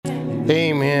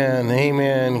Amen.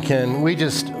 Amen. Can we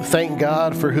just thank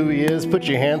God for who He is? Put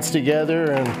your hands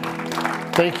together and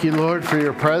thank you, Lord, for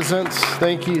your presence.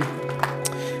 Thank you.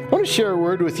 I want to share a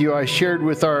word with you. I shared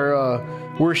with our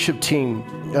worship team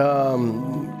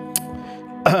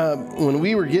when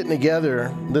we were getting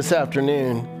together this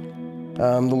afternoon.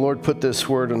 The Lord put this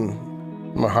word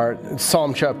in my heart. It's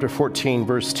Psalm chapter 14,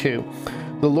 verse 2.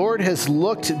 The Lord has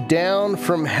looked down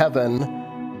from heaven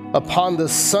upon the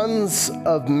sons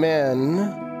of men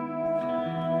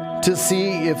to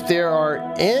see if there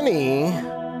are any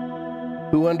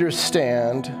who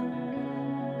understand,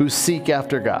 who seek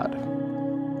after God.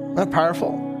 Isn't that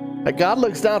powerful? That God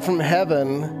looks down from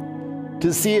heaven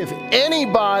to see if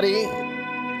anybody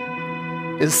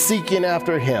is seeking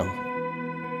after Him.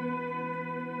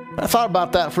 I thought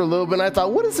about that for a little bit, and I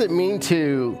thought, what does it mean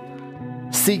to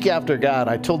seek after God?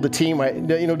 I told the team,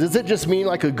 does it just mean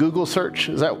like a Google search?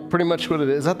 Is that pretty much what it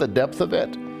is? Is that the depth of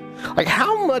it? Like,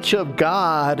 how much of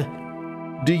God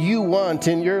do you want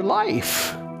in your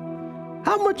life?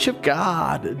 How much of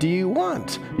God do you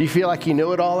want? You feel like you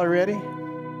know it all already?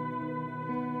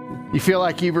 You feel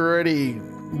like you've already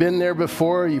been there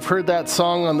before? You've heard that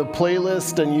song on the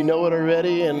playlist and you know it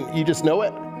already and you just know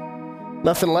it?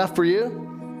 Nothing left for you?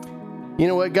 You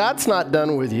know what? God's not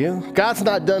done with you. God's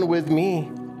not done with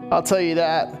me. I'll tell you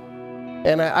that.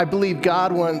 And I believe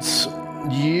God wants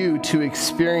you to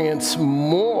experience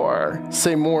more.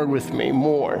 Say more with me.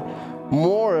 More.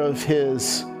 More of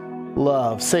His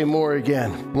love. Say more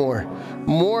again. More.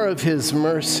 More of His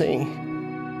mercy.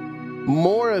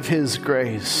 More of His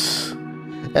grace.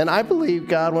 And I believe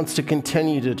God wants to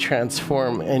continue to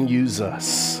transform and use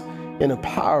us in a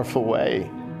powerful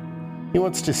way. He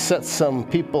wants to set some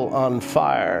people on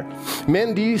fire.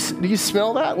 Men, do you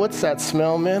smell that? What's that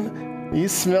smell, men? Do you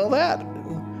smell that?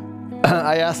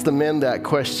 I asked the men that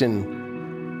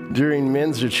question during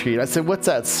men's retreat. I said, what's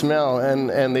that smell?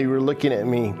 And they were looking at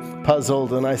me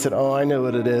puzzled, and I said, oh, I know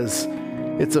what it is.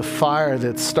 It's a fire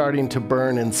that's starting to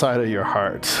burn inside of your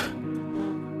heart.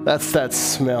 That's that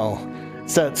smell.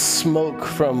 It's that smoke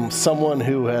from someone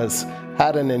who has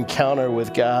had an encounter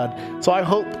with God. So I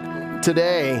hope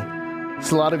today,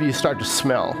 a lot of you start to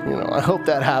smell. I hope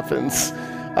that happens.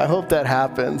 I hope that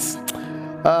happens.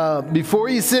 Before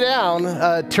you sit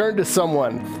down, turn to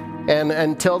someone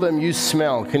and tell them you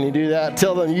smell. Can you do that?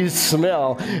 Tell them you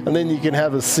smell, and then you can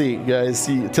have a seat, guys.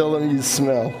 Tell them you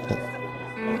smell.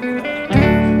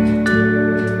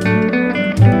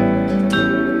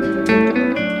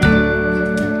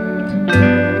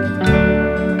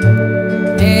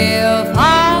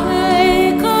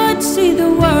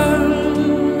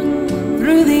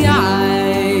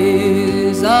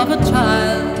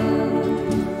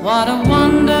 What a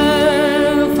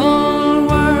wonderful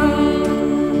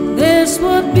world this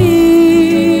would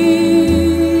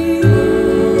be.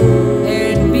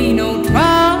 There'd be no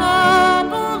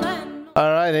trouble.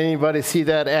 All right, anybody see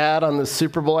that ad on the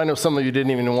Super Bowl? I know some of you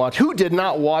didn't even watch. Who did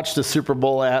not watch the Super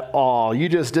Bowl at all? You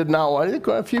just did not watch.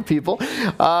 Quite a few people.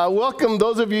 Welcome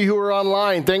those of you who are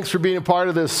online. Thanks for being a part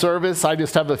of this service. I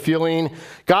just have a feeling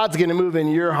God's going to move in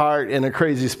your heart in a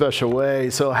crazy special way.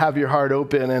 So have your heart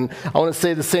open. And I want to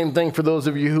say the same thing for those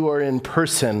of you who are in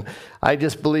person. I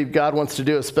just believe God wants to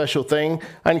do a special thing.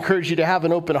 I encourage you to have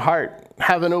an open heart,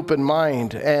 have an open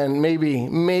mind, and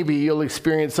maybe you'll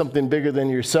experience something bigger than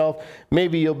yourself.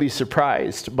 Maybe you'll be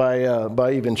surprised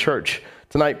by even church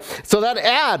tonight. So that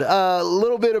ad, a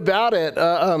little bit about it.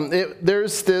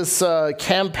 There's this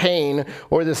campaign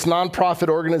or this nonprofit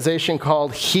organization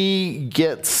called He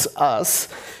Gets Us.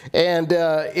 And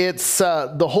it's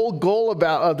the whole goal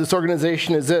of this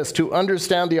organization is this: to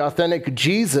understand the authentic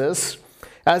Jesus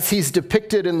as He's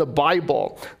depicted in the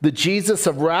Bible, the Jesus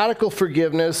of radical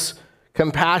forgiveness,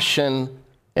 compassion,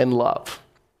 and love.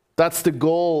 That's the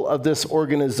goal of this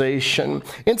organization.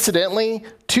 Incidentally,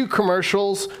 2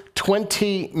 commercials,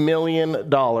 $20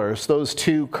 million. Those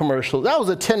 2 commercials. That was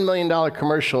a $10 million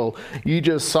commercial you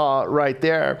just saw right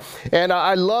there. And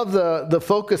I love the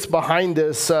focus behind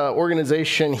this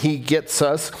organization, He Gets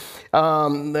Us.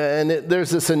 There's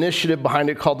this initiative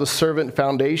behind it called the Servant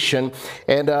Foundation.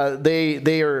 And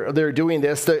they're doing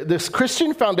this. This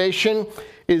Christian foundation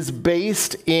is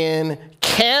based in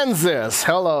Kansas.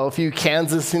 Hello, a few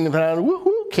Kansas in the crowd.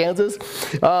 Woohoo, Kansas.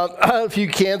 A few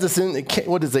Kansas in,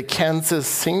 what is it,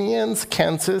 Kansasians?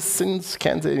 Kansas.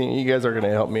 You guys are going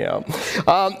to help me out.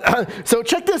 So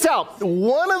check this out.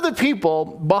 One of the people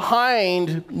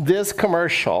behind this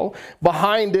commercial,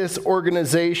 behind this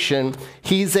organization,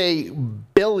 he's a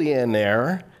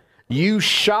billionaire. you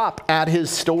shop at his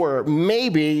store.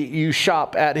 Maybe you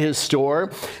shop at his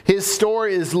store. His store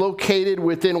is located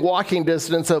within walking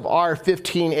distance of our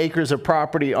 15 acres of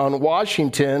property on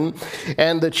Washington.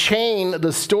 And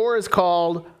the store is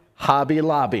called Hobby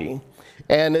Lobby.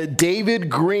 And David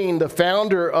Green, the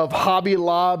founder of Hobby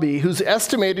Lobby, who's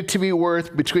estimated to be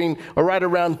worth between or right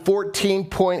around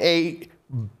 $14.8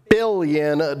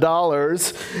 billion.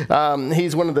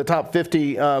 He's one of the top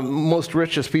 50 most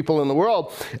richest people in the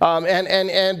world.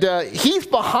 And he's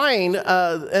behind,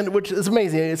 and which is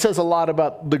amazing. It says a lot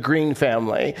about the Green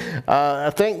family.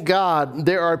 Thank God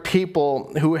there are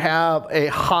people who have a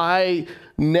high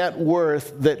net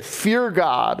worth that fear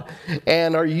God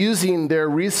and are using their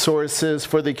resources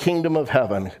for the kingdom of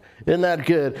heaven. Isn't that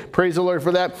good? Praise the Lord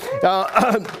for that.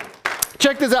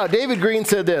 Check this out. David Green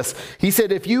said this. He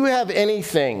said, if you have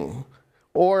anything,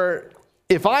 or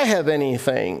if I have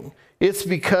anything, it's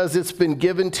because it's been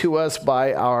given to us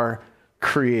by our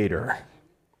Creator.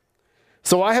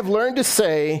 So I have learned to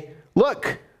say,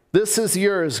 look, this is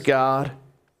yours, God.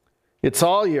 It's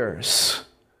all yours.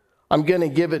 I'm going to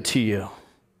give it to you.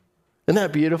 Isn't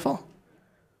that beautiful?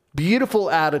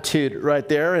 Beautiful attitude right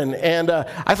there. And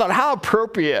I thought, how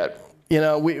appropriate. You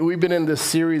know, we've been in this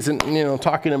series and,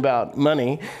 talking about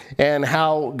money and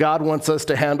how God wants us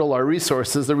to handle our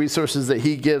resources, the resources that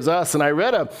he gives us. And I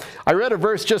read a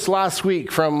verse just last week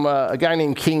from a guy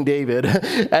named King David.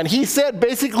 And he said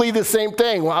basically the same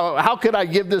thing. Well, how could I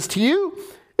give this to you?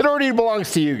 It already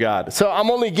belongs to you, God. So I'm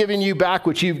only giving you back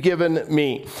what you've given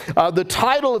me. The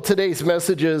title of today's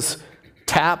message is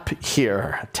Tap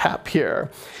Here. Tap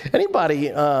Here.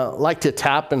 Anybody like to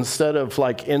tap instead of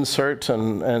like insert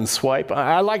and swipe?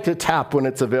 I like to tap when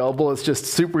it's available. It's just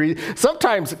super easy.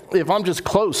 Sometimes if I'm just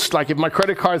close, like if my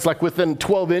credit card's like within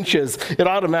 12 inches, it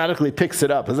automatically picks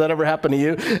it up. Has that ever happened to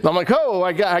you? And I'm like, oh,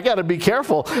 I got to be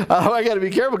careful. I got to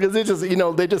be careful because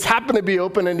they just happen to be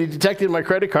open and it detected my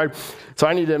credit card. So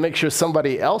I need to make sure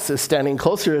somebody else is standing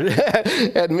closer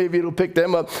and maybe it'll pick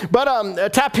them up.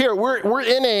 But Tap Here, we're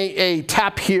in a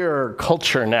Tap Here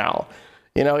culture now.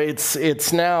 Now you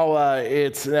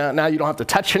don't have to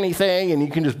touch anything, and you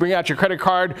can just bring out your credit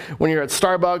card when you're at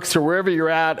Starbucks or wherever you're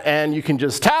at, and you can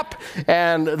just tap,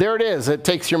 and there it is. It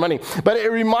takes your money. But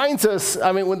it reminds us,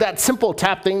 with that simple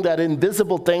tap thing, that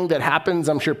invisible thing that happens,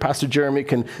 I'm sure Pastor Jeremy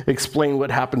can explain what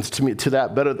happens to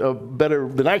that better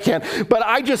than I can. But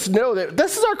I just know that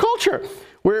this is our culture.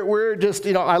 We're just,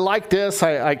 I like this,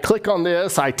 I click on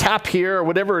this, I tap here, or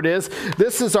whatever it is.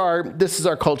 This is our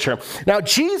culture. Now,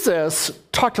 Jesus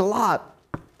talked a lot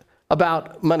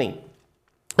about money.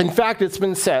 In fact, it's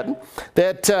been said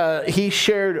that he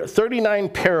shared 39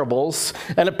 parables,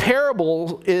 and a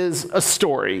parable is a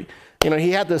story.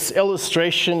 He had this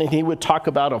illustration, and he would talk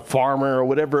about a farmer or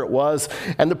whatever it was.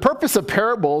 And the purpose of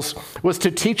parables was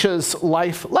to teach us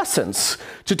life lessons,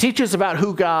 to teach us about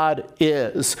who God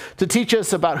is, to teach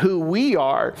us about who we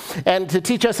are, and to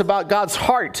teach us about God's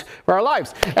heart for our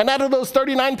lives. And out of those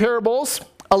 39 parables,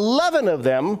 11 of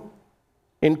them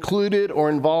included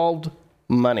or involved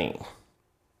money.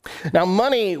 Now,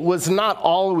 money was not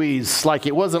always,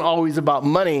 it wasn't always about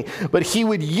money, but he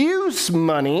would use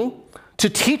money to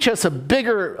teach us a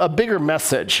bigger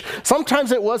message.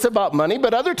 Sometimes it was about money,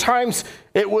 but other times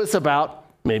it was about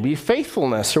maybe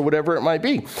faithfulness or whatever it might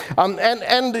be.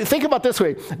 And think about it this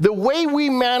way. The way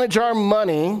we manage our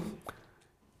money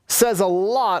says a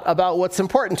lot about what's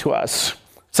important to us.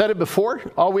 Said it before,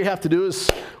 all we have to do is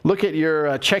look at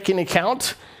your checking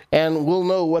account and we'll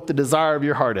know what the desire of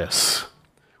your heart is.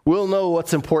 We'll know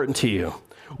what's important to you.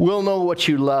 We'll know what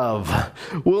you love.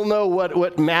 We'll know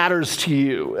what matters to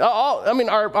you.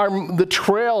 The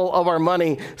trail of our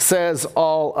money says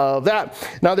all of that.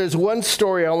 Now, there's one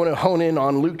story I want to hone in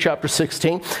on, Luke chapter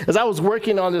 16. As I was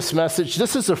working on this message,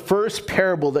 this is the first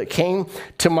parable that came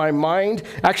to my mind.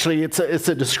 Actually, it's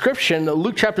a description.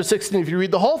 Luke chapter 16, if you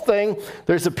read the whole thing,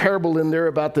 there's a parable in there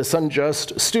about this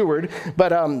unjust steward.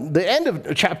 But the end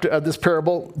of this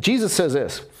parable, Jesus says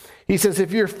this. He says,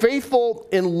 if you're faithful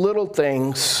in little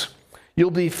things, you'll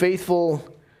be faithful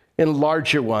in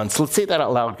larger ones. Let's say that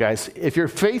out loud, guys. If you're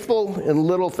faithful in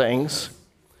little things,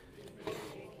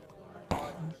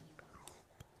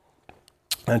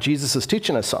 and Jesus is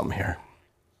teaching us something here.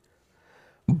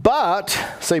 But,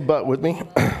 say but with me.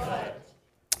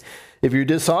 If you're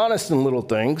dishonest in little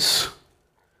things,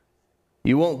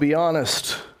 you won't be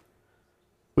honest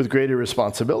with greater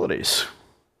responsibilities.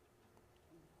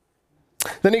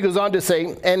 Then he goes on to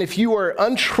say, and if you are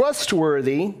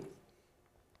untrustworthy,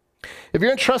 if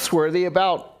you're untrustworthy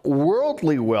about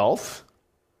worldly wealth,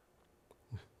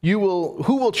 who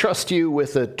will trust you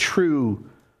with the true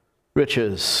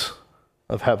riches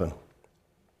of heaven?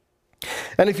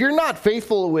 And if you're not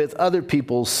faithful with other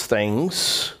people's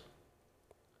things,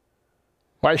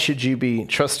 why should you be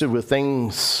trusted with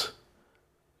things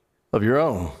of your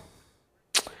own?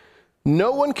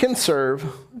 No one can serve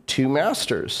two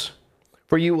masters,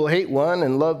 for you will hate one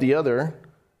and love the other,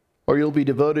 or you'll be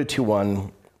devoted to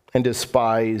one and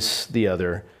despise the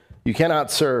other. You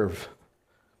cannot serve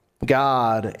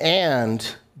God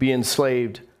and be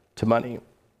enslaved to money.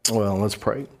 Well, let's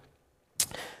pray.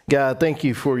 God, thank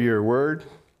you for your word.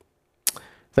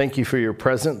 Thank you for your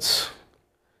presence.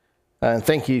 And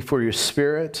thank you for your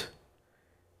spirit.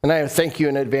 And I thank you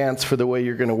in advance for the way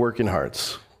you're going to work in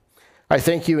hearts. I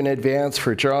thank you in advance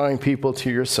for drawing people to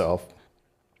yourself.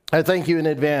 I thank you in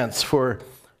advance for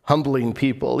humbling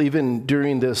people, even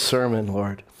during this sermon,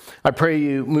 Lord. I pray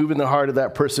you move in the heart of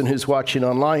that person who's watching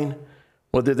online,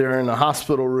 whether they're in a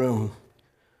hospital room,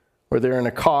 or they're in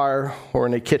a car, or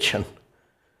in a kitchen.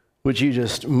 Would you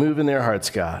just move in their hearts,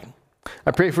 God?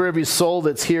 I pray for every soul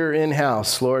that's here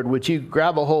in-house, Lord. Would you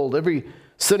grab a hold, every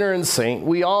sinner and saint?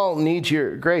 We all need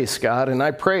your grace, God, and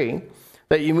I pray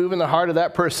that you move in the heart of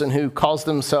that person who calls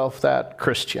themselves that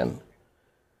Christian.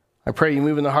 I pray you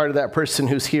move in the heart of that person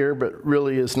who's here but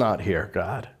really is not here,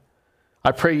 God.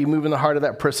 I pray you move in the heart of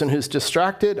that person who's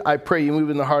distracted. I pray you move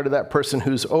in the heart of that person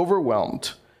who's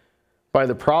overwhelmed by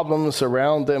the problems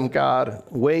around them, God,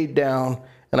 weighed down,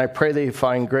 and I pray they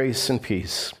find grace and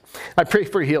peace. I pray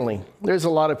for healing. There's a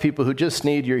lot of people who just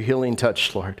need your healing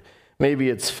touch, Lord. Maybe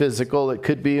it's physical, it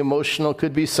could be emotional, it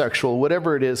could be sexual.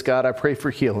 Whatever it is, God, I pray for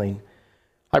healing.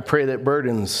 I pray that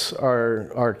burdens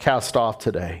are cast off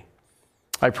today.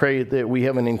 I pray that we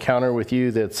have an encounter with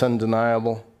you that's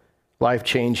undeniable,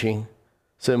 life-changing.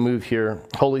 So move here.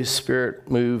 Holy Spirit,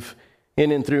 move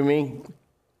in and through me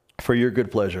for your good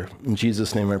pleasure. In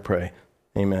Jesus' name I pray.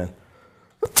 Amen.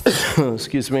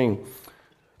 Excuse me.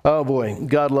 Oh boy,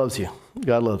 God loves you.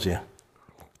 God loves you.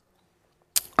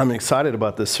 I'm excited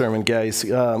about this sermon, guys.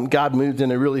 God moved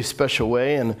in a really special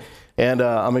way, and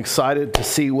I'm excited to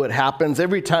see what happens.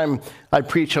 Every time I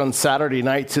preach on Saturday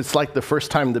nights, it's like the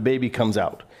first time the baby comes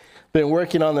out. Been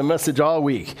working on the message all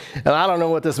week, and I don't know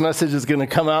what this message is going to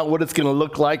come out, what it's going to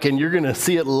look like, and you're going to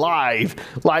see it live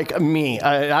like me.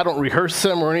 I don't rehearse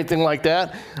them or anything like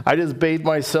that. I just bathe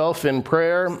myself in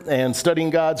prayer and studying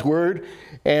God's word,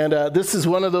 and this is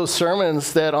one of those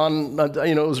sermons that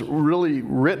was really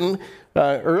written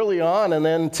early on, and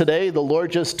then today the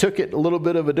Lord just took it a little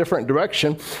bit of a different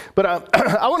direction. But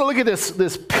I want to look at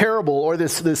this parable or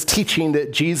this teaching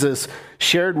that Jesus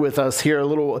shared with us here a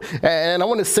little. And I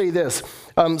want to say this.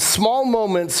 Small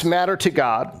moments matter to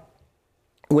God.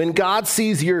 When God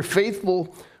sees you're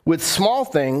faithful with small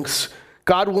things,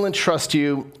 God will entrust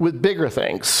you with bigger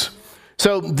things.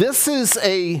 So this is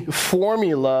a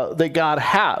formula that God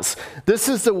has. This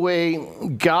is the way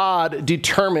God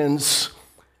determines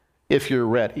if you're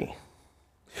ready.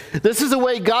 This is the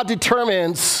way God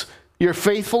determines your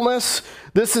faithfulness.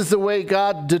 This is the way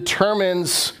God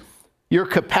determines your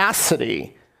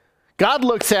capacity. God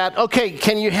looks at, okay,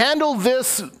 can you handle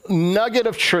this nugget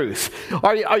of truth?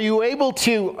 Are you able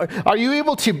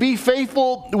to be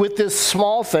faithful with this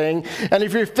small thing? And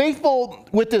if you're faithful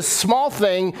with this small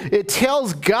thing, it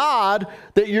tells God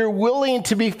that you're willing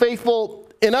to be faithful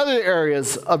in other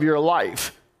areas of your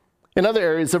life.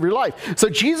 So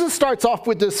Jesus starts off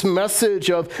with this message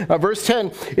of verse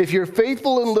 10, if you're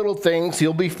faithful in little things,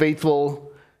 you'll be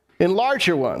faithful in large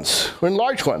ones.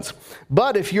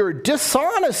 But if you're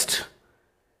dishonest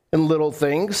in little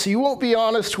things, you won't be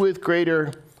honest with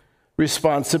greater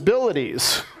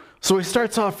responsibilities. So he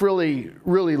starts off really,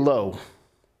 really low.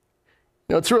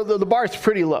 The bar's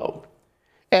pretty low.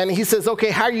 And he says,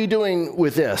 okay, how are you doing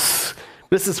with this?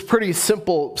 This is pretty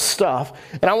simple stuff,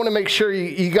 and I want to make sure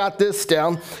you got this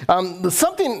down.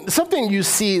 Something you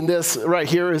see in this right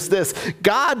here is this.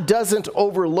 God doesn't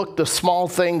overlook the small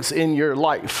things in your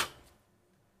life.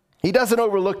 He doesn't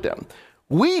overlook them.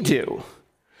 We do.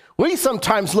 We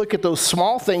sometimes look at those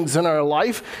small things in our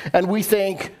life, and we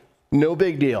think, no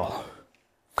big deal.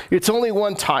 It's only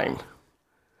one time.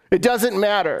 It doesn't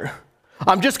matter.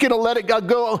 I'm just going to let it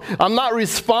go. I'm not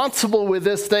responsible with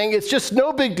this thing. It's just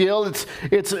no big deal.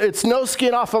 It's no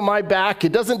skin off of my back.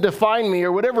 It doesn't define me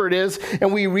or whatever it is.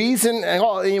 And we reason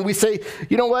and we say,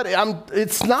 you know what?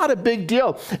 It's not a big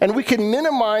deal. And we can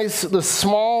minimize the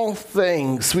small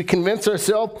things. We convince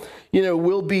ourselves,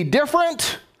 we'll be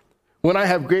different when I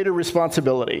have greater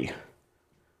responsibility.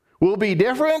 We'll be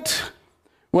different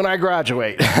when I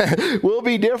graduate. We'll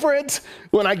be different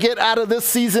when I get out of this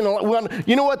season.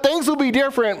 Things will be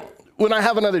different when I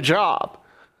have another job.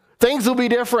 Things will be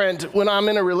different when I'm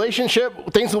in a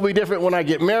relationship. Things will be different when I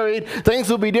get married. Things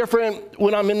will be different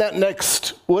when I'm in that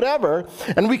next whatever.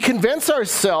 And we convince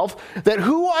ourselves that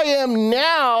who I am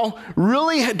now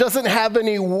really doesn't have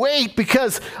any weight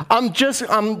because I'm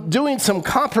doing some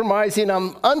compromising.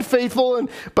 I'm unfaithful,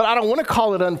 but I don't want to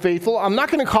call it unfaithful. I'm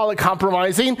not going to call it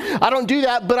compromising. I don't do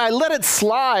that, but I let it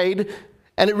slide,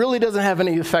 and it really doesn't have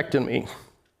any effect on me.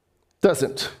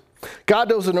 Doesn't. God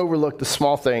doesn't overlook the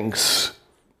small things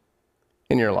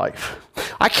in your life.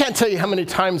 I can't tell you how many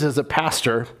times as a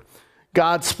pastor,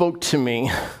 God spoke to me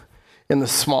in the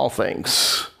small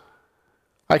things.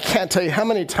 I can't tell you how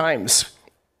many times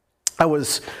when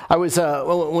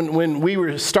we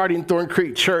were starting Thorn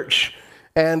Creek Church,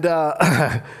 and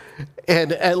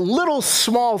a little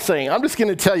small thing. I'm just going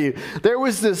to tell you, there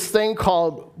was this thing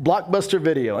called Blockbuster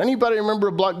Video. Anybody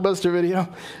remember Blockbuster Video?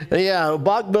 Yeah,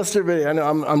 Blockbuster Video. I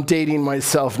know I'm dating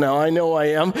myself now. I know I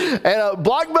am. And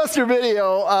Blockbuster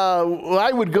Video,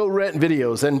 I would go rent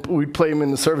videos and we'd play them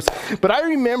in the service. But I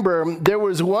remember there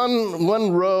was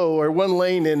one row or one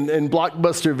lane in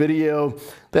Blockbuster Video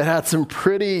that had some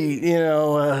pretty,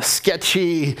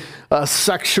 sketchy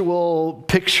sexual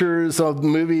pictures of the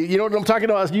movie. You know what I'm talking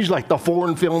about? It's usually like the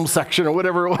foreign film section or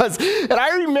whatever it was. And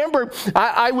I remember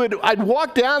I'd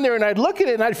walk down there and I'd look at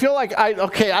it and I'd feel like, I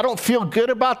don't feel good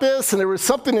about this. And there was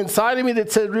something inside of me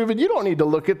that said, Reuben, you don't need to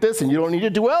look at this and you don't need to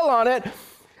dwell on it.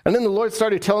 And then the Lord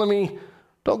started telling me,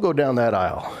 don't go down that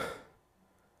aisle.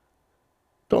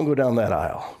 Don't go down that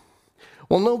aisle.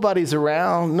 Well, nobody's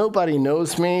around. Nobody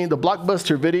knows me. The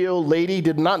Blockbuster Video lady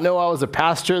did not know I was a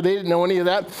pastor. They didn't know any of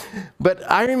that. But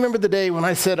I remember the day when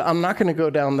I said, I'm not going to go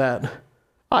down that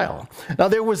aisle. Now,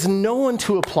 there was no one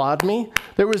to applaud me.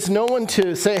 There was no one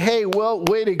to say, hey, well,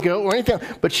 way to go, or anything.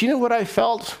 But you know what I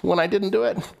felt when I didn't do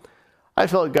it? I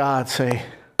felt God say,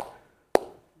 you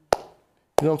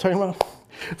know what I'm talking about?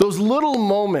 Those little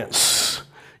moments.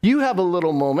 You have a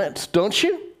little moment, don't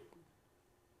you?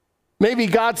 Maybe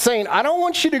God's saying, I don't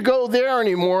want you to go there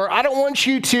anymore. I don't want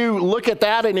you to look at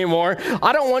that anymore.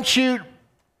 I don't want you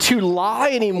to lie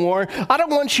anymore. I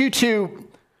don't want you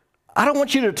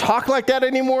to talk like that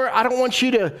anymore. I don't want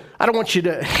you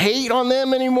to hate on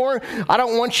them anymore. I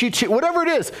don't want you to, whatever it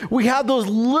is. We have those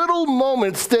little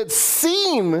moments that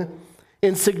seem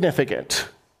insignificant.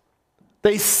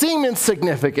 They seem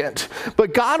insignificant,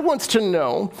 but God wants to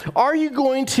know, are you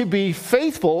going to be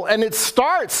faithful? And it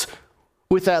starts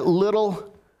with that little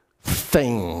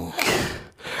thing.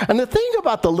 And the thing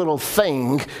about the little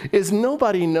thing is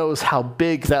nobody knows how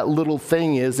big that little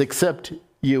thing is except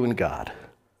you and God.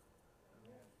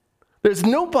 There's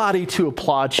nobody to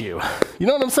applaud you. You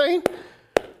know what I'm saying?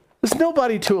 There's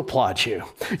nobody to applaud you.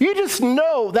 You just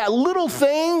know that little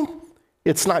thing,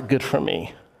 it's not good for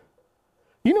me.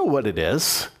 You know what it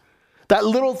is. That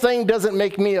little thing doesn't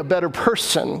make me a better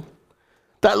person.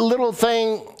 That little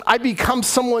thing, I become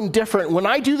someone different. When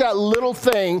I do that little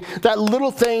thing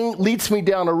leads me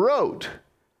down a road.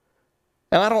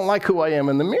 And I don't like who I am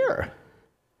in the mirror.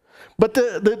 But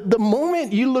the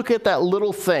moment you look at that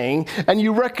little thing and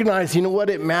you recognize, you know what,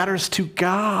 it matters to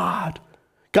God.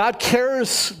 God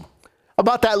cares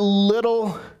about that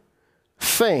little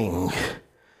thing.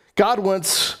 God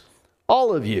wants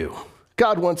all of you.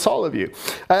 God wants all of you.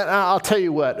 And I'll tell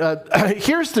you what,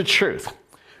 here's the truth.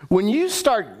 When you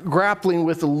start grappling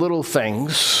with the little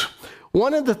things,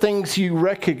 one of the things you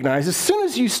recognize, as soon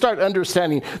as you start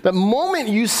understanding, the moment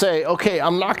you say, okay,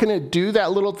 I'm not going to do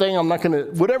that little thing, I'm not going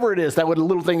to, whatever it is, that what a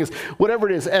little thing is, whatever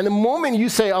it is, and the moment you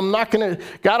say, I'm not going to,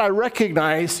 God, I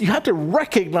recognize, you have to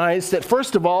recognize that,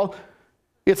 first of all,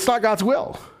 it's not God's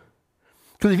will.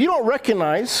 Because if you don't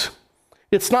recognize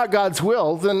it's not God's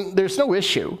will, then there's no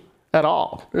issue at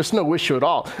all. There's no issue at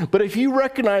all. But if you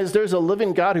recognize there's a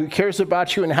living God who cares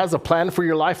about you and has a plan for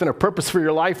your life and a purpose for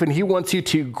your life, and he wants you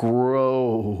to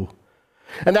grow.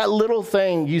 And that little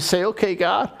thing, you say, okay,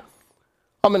 God,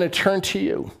 I'm going to turn to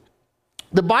you.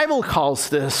 The Bible calls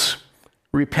this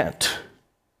repent.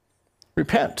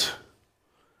 Repent.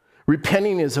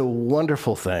 Repenting is a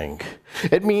wonderful thing.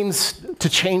 It means to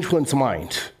change one's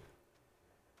mind.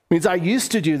 It means I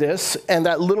used to do this, and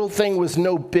that little thing was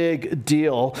no big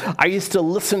deal. I used to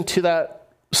listen to that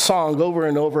song over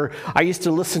and over. I used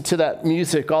to listen to that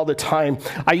music all the time.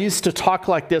 I used to talk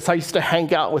like this. I used to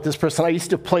hang out with this person. I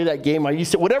used to play that game. I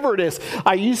used to, whatever it is,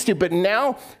 I used to. But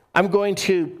now I'm going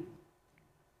to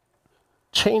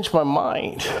change my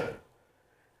mind.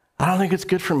 I don't think it's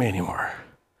good for me anymore.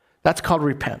 That's called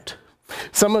repent.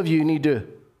 Some of you need to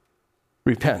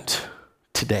repent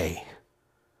today.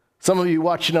 Some of you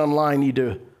watching online need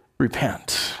to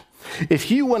repent.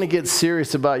 If you want to get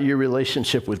serious about your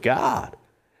relationship with God,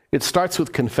 it starts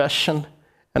with confession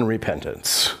and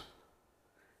repentance.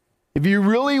 If you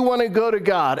really want to go to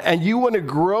God and you want to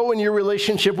grow in your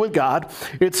relationship with God,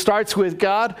 it starts with,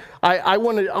 God, I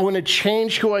want to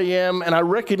change who I am, and I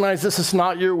recognize this is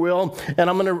not your will, and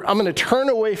I'm going to turn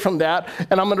away from that,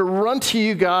 and I'm going to run to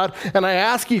you, God, and I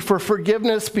ask you for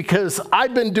forgiveness because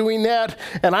I've been doing that,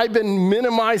 and I've been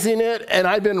minimizing it, and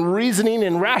I've been reasoning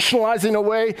and rationalizing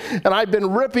away, and I've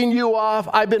been ripping you off,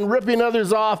 I've been ripping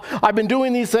others off, I've been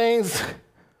doing these things,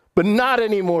 but not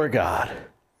anymore, God.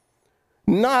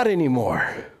 Not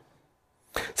anymore.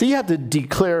 So you have to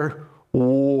declare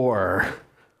war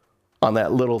on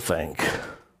that little thing.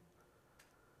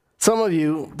 Some of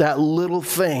you, that little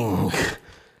thing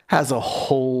has a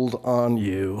hold on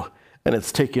you, and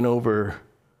it's taking over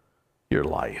your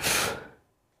life.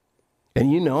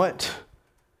 And you know it.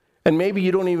 And maybe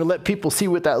you don't even let people see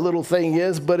what that little thing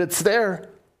is, but it's there.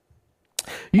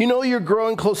 You know you're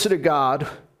growing closer to God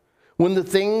when the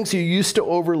things you used to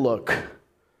overlook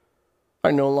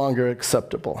are no longer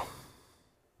acceptable.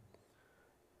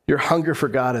 Your hunger for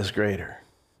God is greater.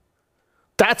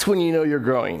 That's when you know you're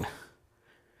growing.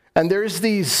 And there's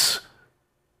these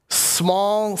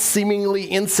small, seemingly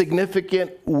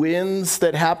insignificant wins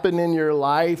that happen in your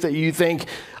life that you think,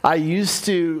 I used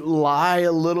to lie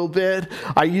a little bit.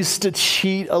 I used to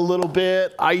cheat a little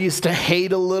bit. I used to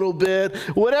hate a little bit.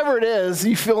 Whatever it is,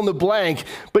 you fill in the blank.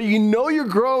 But you know you're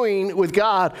growing with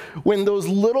God when those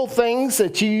little things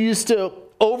that you used to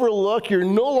overlook, you're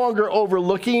no longer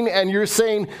overlooking, and you're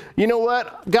saying, you know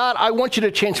what, God, I want you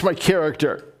to change my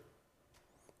character.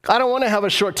 I don't want to have a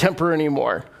short temper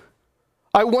anymore.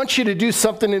 I want you to do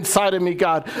something inside of me,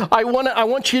 God. I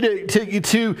want you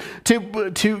to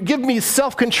give me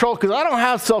self-control because I don't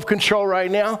have self-control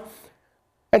right now.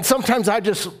 And sometimes I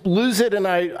just lose it and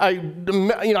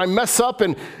I mess up.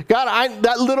 And God,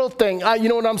 that little thing,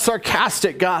 I'm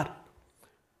sarcastic, God.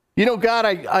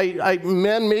 God,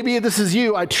 men, maybe this is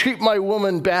you. I treat my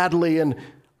woman badly and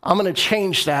I'm going to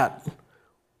change that.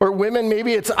 Or women,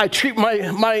 maybe it's I treat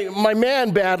my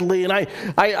man badly and I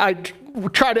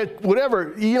try to,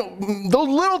 whatever. Those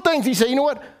little things you say, you know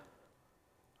what?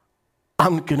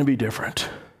 I'm going to be different.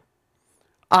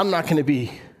 I'm not going to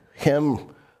be him.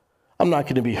 I'm not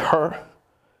going to be her.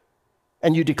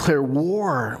 And you declare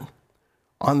war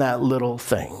on that little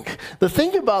thing. The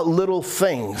thing about little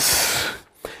things,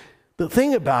 the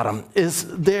thing about them is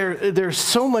there's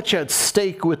so much at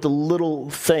stake with the little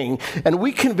thing. And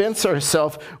we convince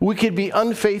ourselves we could be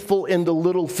unfaithful in the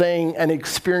little thing and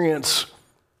experience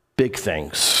big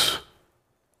things.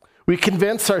 We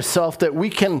convince ourselves that we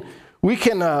can live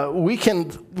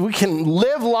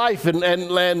life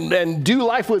and do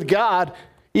life with God,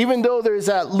 even though there's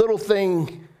that little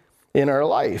thing in our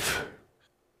life.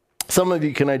 Some of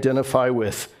you can identify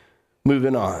with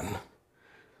moving on.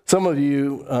 Some of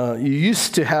you, you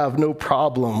used to have no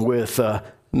problem with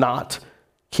not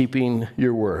keeping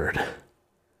your word.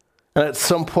 And at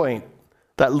some point,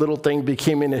 that little thing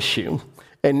became an issue.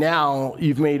 And now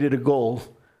you've made it a goal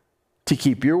to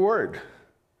keep your word.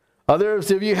 Others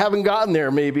of you haven't gotten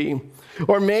there, maybe.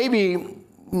 Or maybe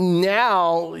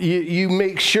now you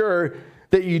make sure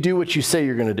that you do what you say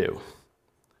you're going to do.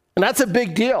 And that's a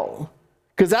big deal.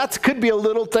 Because that could be a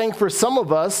little thing for some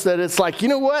of us that it's like, you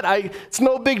know what? It's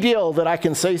no big deal that I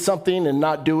can say something and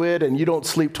not do it, and you don't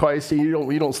sleep twice, and you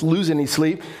don't lose any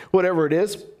sleep, whatever it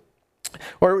is.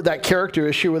 Or that character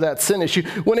issue or that sin issue.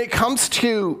 When it comes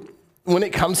to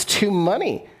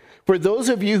money, for those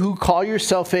of you who call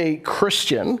yourself a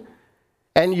Christian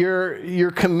and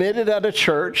you're committed at a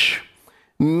church,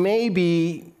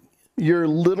 maybe your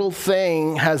little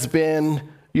thing has been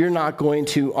you're not going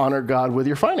to honor God with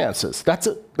your finances. That's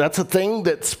a thing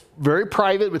that's very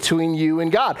private between you and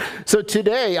God. So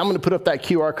today, I'm going to put up that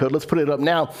QR code. Let's put it up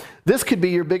now. This could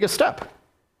be your biggest step.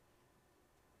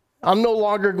 I'm no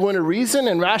longer going to reason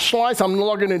and rationalize. I'm no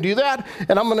longer going to do that.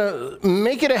 And I'm going to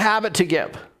make it a habit to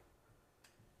give.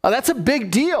 Now, that's a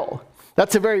big deal.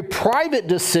 That's a very private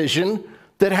decision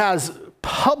that has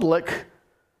public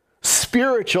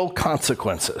spiritual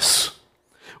consequences.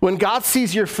 When God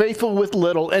sees you're faithful with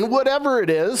little, and whatever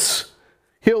it is,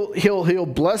 he'll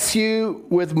bless you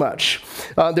with much.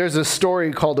 There's a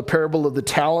story called the Parable of the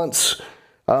Talents.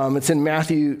 It's in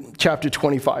Matthew chapter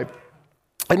 25.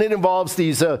 And it involves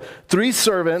these 3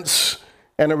 servants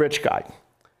and a rich guy.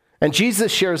 And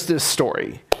Jesus shares this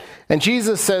story. And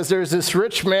Jesus says there's this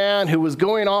rich man who was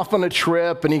going off on a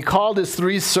trip, and he called his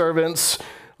 3 servants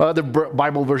Other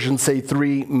Bible versions say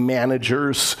 3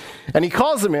 managers. And he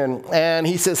calls them in and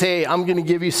he says, hey, I'm going to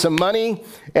give you some money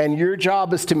and your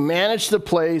job is to manage the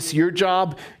place. Your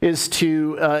job is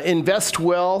to invest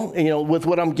well, with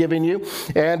what I'm giving you.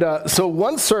 And so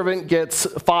one servant gets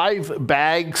 5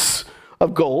 bags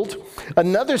of gold.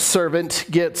 Another servant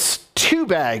gets 2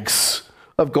 bags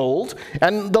of gold.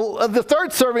 And the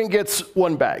third servant gets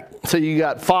 1 bag. So you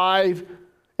got 5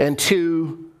 and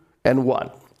 2 and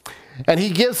 1. And he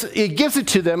gives it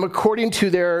to them according to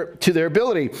their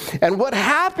ability. And what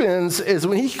happens is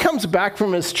when he comes back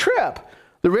from his trip,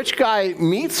 the rich guy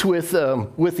meets with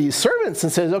these servants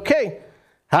and says, okay,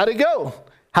 how'd it go?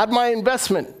 How'd my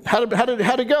investment, how'd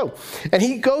it go? And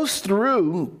he goes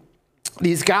through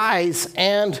these guys,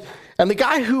 and the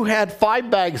guy who had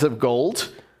 5 bags of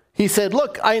gold, he said,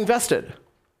 look, I invested.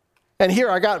 And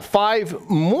here I got 5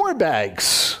 more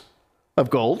bags of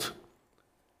gold.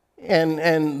 And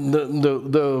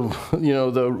the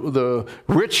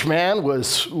rich man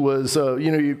was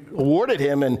awarded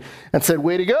him and said,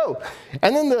 way to go.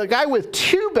 And then the guy with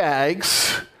 2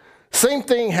 bags, same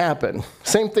thing happened.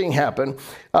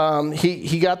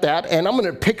 He got that. And I'm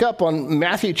going to pick up on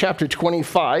Matthew chapter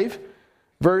 25,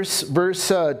 verse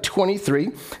 23.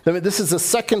 This is the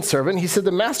second servant. He said,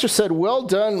 the master said, well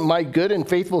done, my good and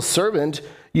faithful servant.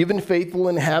 You've been faithful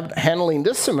in handling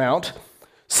this amount.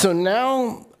 So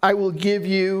now I will give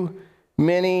you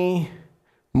many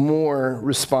more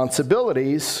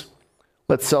responsibilities.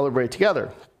 Let's celebrate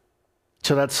together.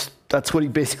 So that's what he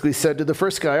basically said to the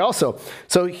first guy also.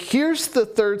 So here's the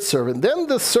third servant. Then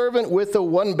the servant with the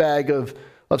 1 bag of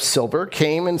silver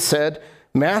came and said,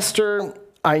 Master,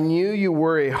 I knew you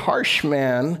were a harsh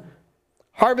man,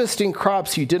 harvesting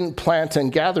crops you didn't plant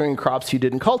and gathering crops you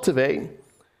didn't cultivate.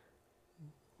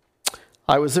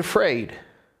 I was afraid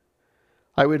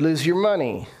I would lose your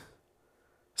money,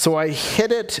 so I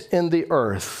hid it in the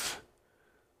earth.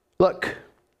 Look,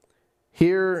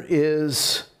 here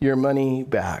is your money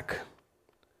back.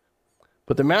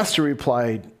 But the master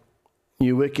replied,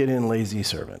 you wicked and lazy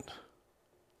servant.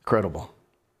 Incredible.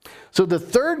 So the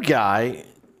third guy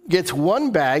gets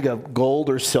 1 bag of gold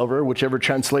or silver, whichever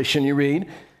translation you read,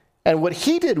 and what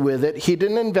he did with it, he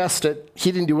didn't invest it,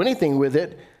 he didn't do anything with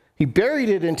it, he buried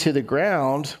it into the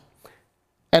ground.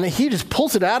 And he just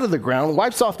pulls it out of the ground,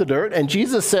 wipes off the dirt, and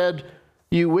Jesus said,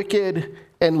 you wicked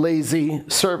and lazy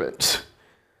servant.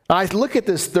 I look at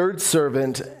this third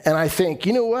servant, and I think,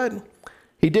 you know what?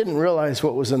 He didn't realize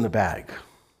what was in the bag.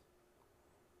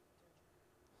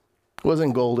 It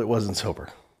wasn't gold, it wasn't silver.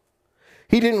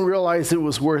 He didn't realize it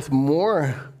was worth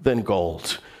more than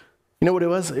gold. You know what it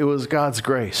was? It was God's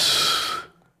grace.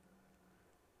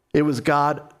 It was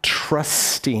God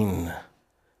trusting.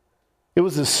 It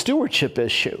was a stewardship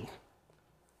issue.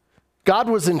 God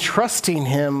was entrusting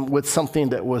him with something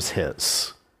that was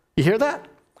his. You hear that?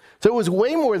 So it was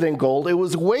way more than gold. It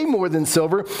was way more than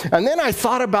silver. And then I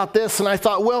thought about this and I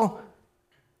thought, well,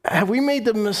 have we made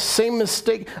the same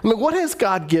mistake? I mean, what has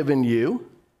God given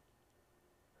you?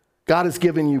 God has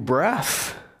given you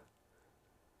breath.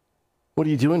 What are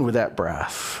you doing with that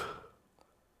breath?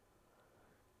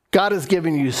 God has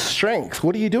given you strength.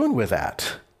 What are you doing with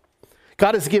that?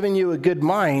 God has given you a good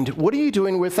mind. What are you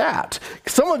doing with that?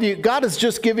 Some of you, God has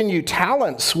just given you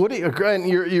talents. And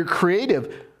you're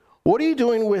creative. What are you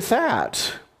doing with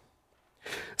that?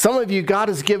 Some of you, God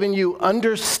has given you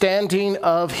understanding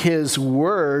of his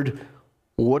word.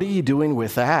 What are you doing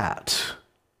with that?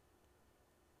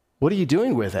 What are you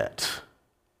doing with it?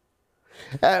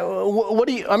 What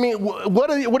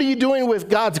are you doing with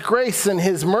God's grace and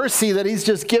his mercy that he's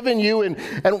just given you?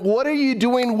 And what are you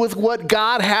doing with what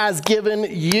God has given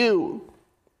you?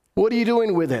 What are you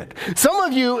doing with it? Some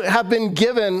of you have been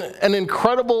given an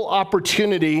incredible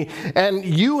opportunity, and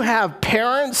you have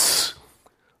parents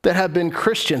that have been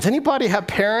Christians. Anybody have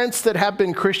parents that have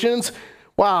been Christians?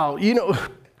 Wow,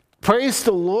 praise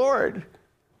the Lord.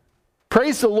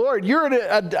 Praise the Lord.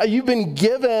 You've been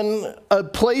given a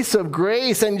place of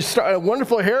grace and a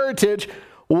wonderful heritage.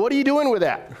 What are you doing with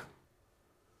that?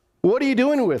 What are you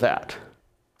doing with that?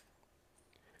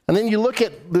 And then you look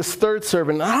at this third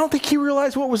servant. I don't think he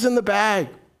realized what was in the bag.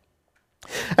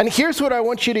 And here's what I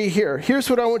want you to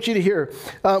hear.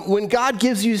 When God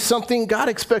gives you something, God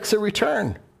expects a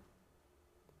return.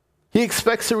 He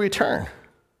expects a return.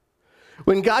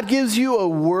 When God gives you a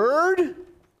word,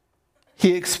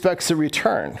 he expects a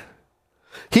return.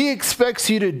 He expects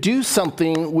you to do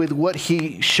something with what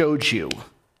he showed you.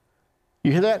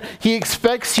 You hear that? He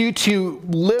expects you to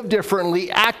live differently,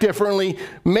 act differently,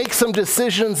 make some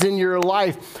decisions in your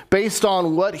life based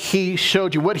on what he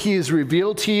showed you, what he has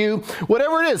revealed to you.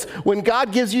 Whatever it is, when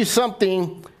God gives you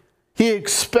something, He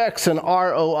expects an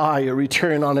ROI, a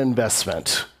return on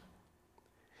investment.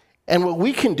 And what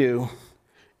we can do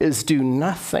is do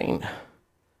nothing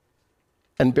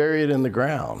and bury it in the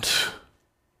ground.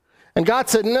 And God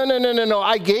said, no,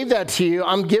 I gave that to you.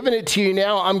 I'm giving it to you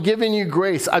now. I'm giving you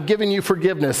grace. I've given you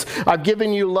forgiveness. I've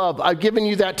given you love. I've given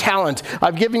you that talent.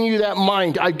 I've given you that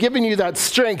mind. I've given you that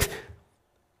strength.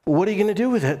 What are you going to do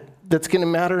with it that's going to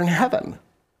matter in heaven?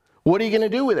 What are you going to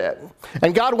do with it?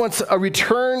 And God wants a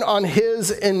return on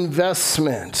his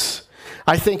investment.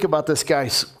 I think about this,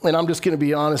 guys, and I'm just going to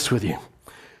be honest with you.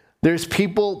 There's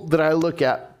people that I look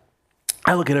at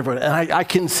everyone, and I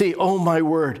can see, oh my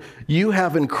word, you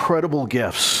have incredible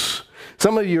gifts.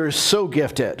 Some of you are so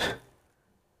gifted.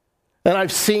 And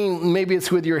I've seen, maybe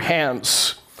it's with your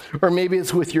hands, or maybe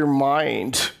it's with your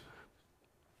mind.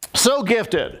 So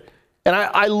gifted. And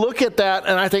I look at that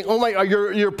and I think, oh my,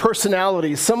 your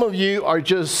personality. Some of you are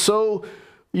just so,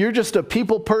 you're just a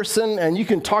people person and you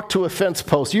can talk to a fence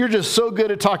post. You're just so good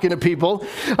at talking to people.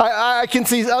 I can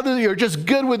see others, you're just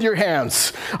good with your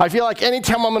hands. I feel like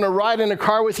anytime I'm going to ride in a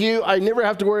car with you, I never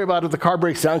have to worry about if the car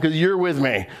breaks down because you're with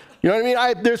me. You know what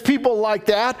I mean? There's people like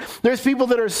that. There's people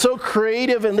that are so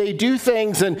creative and they do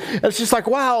things and it's just like,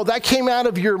 wow, that came out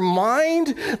of your mind?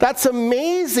 That's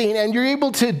amazing. And you're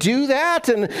able to do that.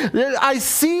 And I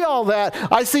see all that.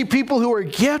 I see people who are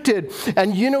gifted.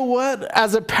 And you know what?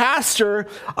 As a pastor,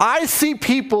 I see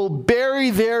people bury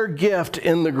their gift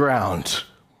in the ground.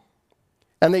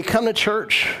 And they come to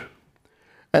church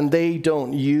and they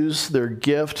don't use their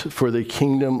gift for the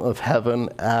kingdom of heaven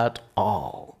at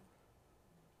all.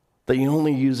 They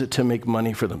only use it to make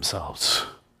money for themselves.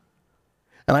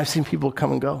 And I've seen people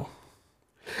come and go.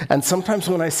 And sometimes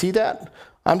when I see that,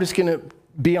 I'm just going to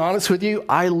be honest with you,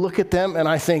 I look at them and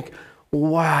I think,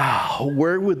 wow,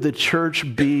 where would the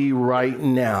church be right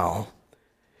now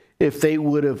if they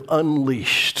would have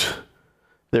unleashed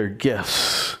their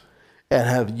gifts and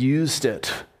have used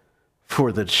it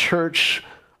for the church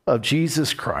of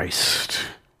Jesus Christ?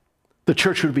 The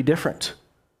church would be different.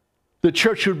 The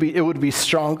church would be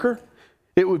stronger.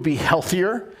 It would be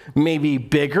healthier, maybe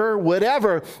bigger,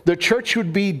 whatever. The church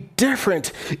would be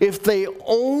different if they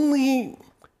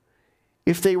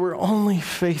were only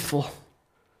faithful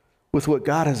with what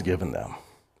God has given them.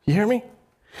 You hear me?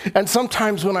 And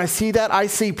sometimes when I see that, I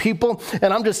see people,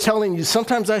 and I'm just telling you,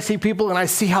 sometimes I see people and I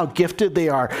see how gifted they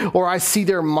are, or I see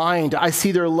their mind, I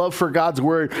see their love for God's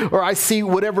word, or I see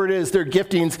whatever it is, their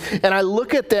giftings, and I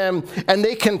look at them and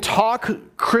they can talk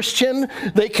Christian,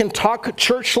 they can talk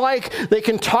church-like, they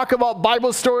can talk about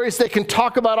Bible stories, they can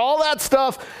talk about all that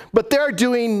stuff, but they're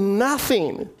doing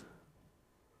nothing.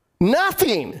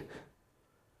 Nothing.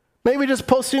 Maybe just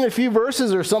posting a few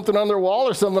verses or something on their wall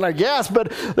or something, I guess,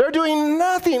 but they're doing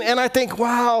nothing. And I think,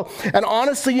 wow. And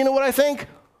honestly, you know what I think?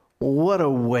 What a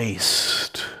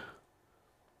waste.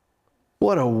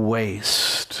 What a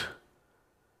waste.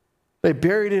 They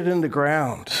buried it in the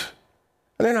ground,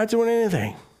 and they're not doing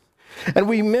anything. And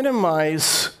we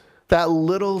minimize that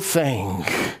little thing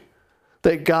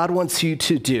that God wants you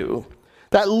to do,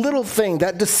 that little thing,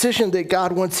 that decision that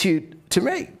God wants you to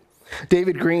make.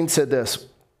 David Green said this.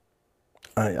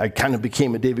 I kind of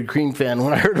became a David Green fan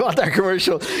when I heard about that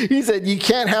commercial. He said, you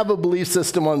can't have a belief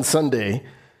system on Sunday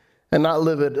and not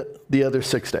live it the other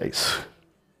 6 days.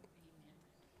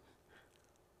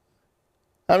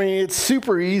 I mean, it's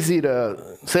super easy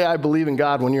to say, I believe in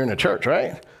God when you're in a church,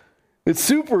 right? It's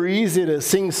super easy to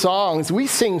sing songs. We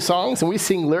sing songs and we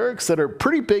sing lyrics that are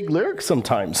pretty big lyrics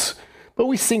sometimes, but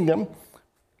we sing them.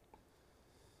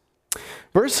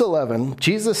 Verse 11,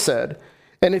 Jesus said,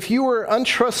 and if you were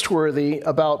untrustworthy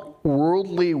about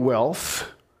worldly wealth,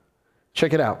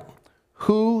 check it out.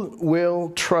 Who will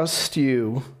trust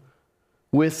you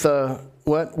with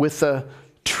what? With the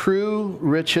true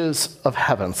riches of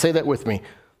heaven. Say that with me.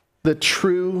 The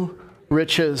true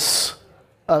riches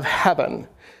of heaven.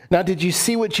 Now, did you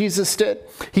see what Jesus did?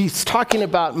 He's talking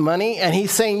about money, and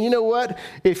he's saying, you know what?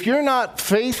 If you're not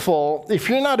faithful, if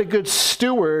you're not a good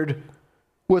steward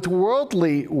with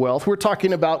worldly wealth, we're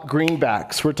talking about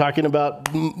greenbacks. We're talking about,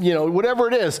 whatever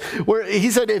it is. Where he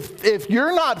said, if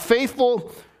you're not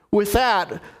faithful with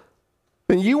that,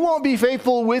 then you won't be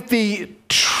faithful with the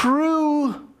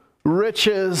true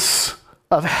riches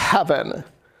of heaven.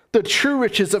 The true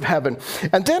riches of heaven.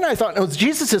 And then I thought,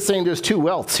 Jesus is saying there's two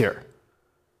wealths here.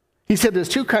 He said there's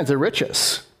two kinds of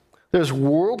riches. There's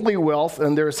worldly wealth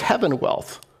and there's heaven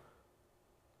wealth.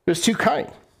 There's two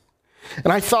kinds.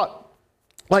 And I thought,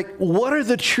 what are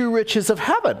the true riches of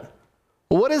heaven?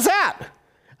 What is that?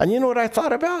 And you know what I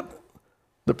thought about?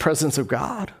 The presence of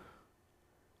God.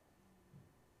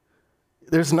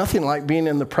 There's nothing like being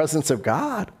in the presence of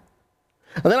God.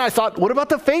 And then I thought, what about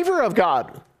the favor of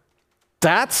God?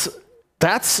 That's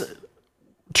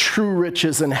true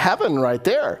riches in heaven right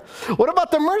there. What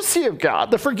about the mercy of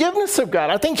God, the forgiveness of God?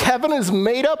 I think heaven is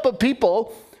made up of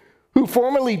people who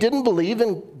formerly didn't believe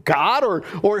in God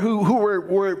or who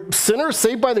were sinners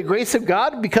saved by the grace of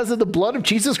God because of the blood of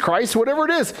Jesus Christ, whatever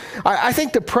it is. I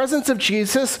think the presence of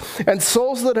Jesus and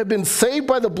souls that have been saved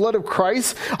by the blood of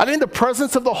Christ, I think the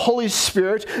presence of the Holy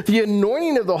Spirit, the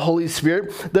anointing of the Holy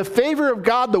Spirit, the favor of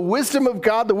God, the wisdom of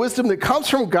God, the wisdom that comes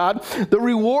from God, the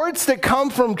rewards that come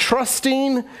from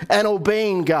trusting and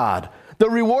obeying God, the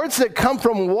rewards that come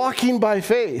from walking by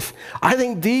faith. I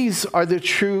think these are the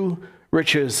true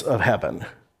riches of heaven.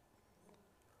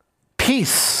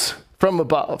 Peace from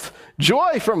above,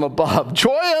 joy from above,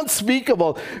 joy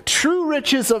unspeakable. True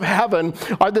riches of heaven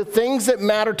are the things that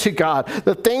matter to God,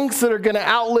 the things that are going to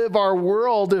outlive our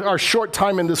world, our short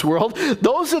time in this world.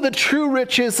 Those are the true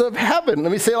riches of heaven.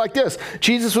 Let me say it like this.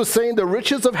 Jesus was saying the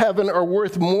riches of heaven are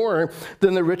worth more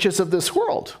than the riches of this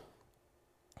world.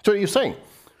 That's what he's saying.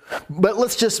 But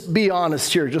let's just be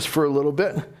honest here just for a little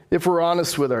bit. If we're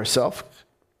honest with ourselves,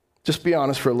 just be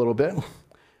honest for a little bit.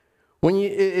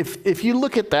 If you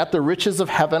look at that, the riches of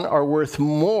heaven are worth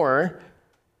more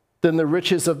than the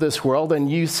riches of this world, and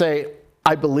you say,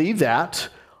 I believe that,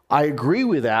 I agree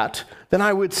with that, then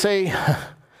I would say,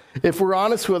 if we're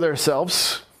honest with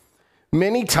ourselves,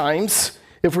 many times,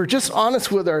 if we're just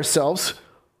honest with ourselves,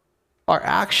 our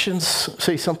actions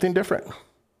say something different.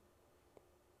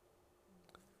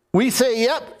 We say,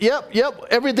 yep,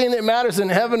 everything that matters in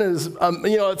heaven is,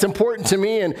 it's important to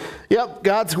me, and yep,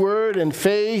 God's word and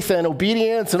faith and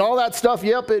obedience and all that stuff,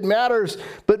 yep, it matters,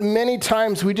 but many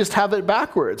times we just have it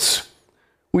backwards.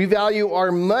 We value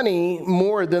our money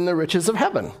more than the riches of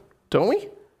heaven, don't we?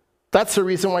 That's the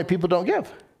reason why people don't give.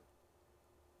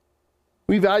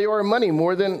 We value our money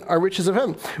more than our riches of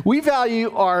heaven. We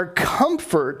value our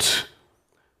comfort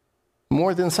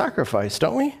more than sacrifice,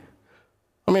 don't we?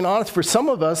 I mean, honest, for some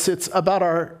of us, it's about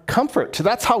our comfort.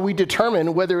 That's how we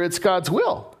determine whether it's God's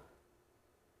will.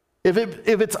 If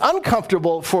it's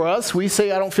uncomfortable for us, we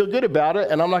say, I don't feel good about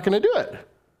it, and I'm not going to do it.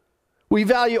 We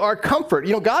value our comfort.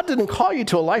 God didn't call you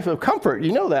to a life of comfort.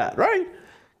 You know that, right?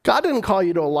 God didn't call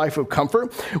you to a life of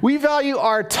comfort. We value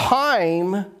our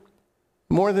time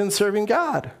more than serving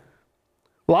God.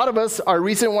 A lot of us, our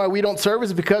reason why we don't serve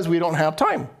is because we don't have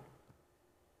time.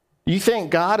 You think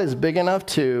God is big enough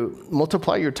to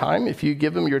multiply your time if you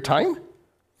give him your time?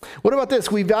 What about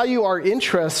this? We value our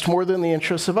interest more than the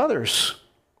interests of others.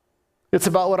 It's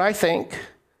about what I think.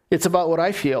 It's about what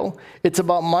I feel. It's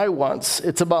about my wants.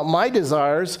 It's about my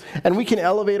desires. And we can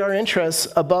elevate our interests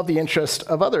above the interest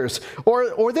of others.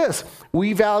 Or this,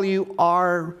 we value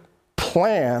our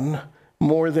plan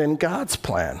more than God's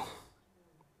plan.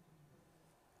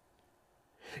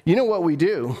 You know what we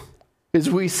do? Is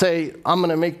we say, I'm going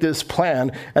to make this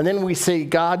plan, and then we say,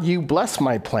 God, you bless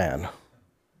my plan.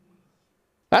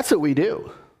 That's what we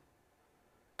do.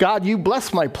 God, you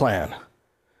bless my plan.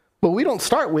 But we don't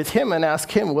start with him and ask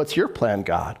him, what's your plan,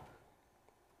 God?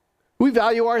 We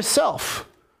value ourselves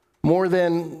more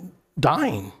than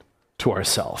dying to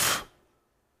ourselves.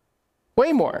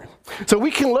 Way more. So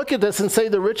we can look at this and say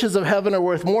the riches of heaven are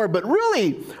worth more, but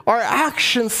really our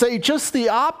actions say just the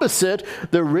opposite.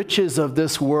 The riches of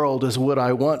this world is what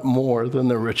I want more than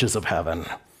the riches of heaven.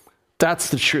 That's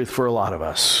the truth for a lot of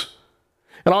us.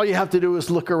 And all you have to do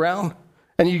is look around,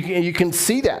 and you can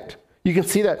see that. You can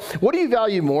see that. What do you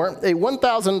value more, a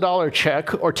 $1,000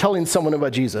 check or telling someone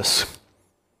about Jesus?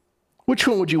 Which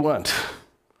one would you want?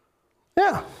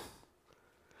 Yeah.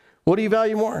 What do you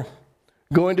value more?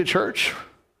 Going to church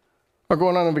or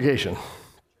going on a vacation?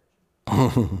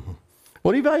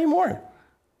 What do you value more?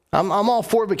 I'm all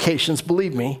for vacations,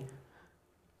 believe me.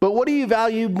 But what do you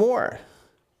value more?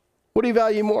 What do you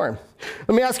value more?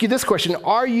 Let me ask you this question.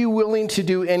 Are you willing to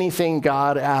do anything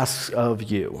God asks of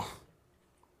you?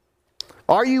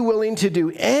 Are you willing to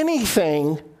do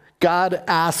anything God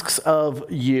asks of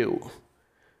you?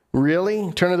 Really?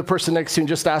 Turn to the person next to you and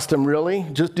just ask them, really?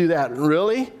 Just do that.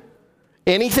 Really?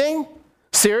 Anything?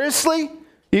 Seriously?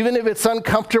 Even if it's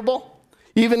uncomfortable?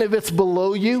 Even if it's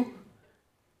below you?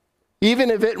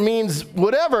 Even if it means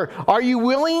whatever? Are you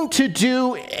willing to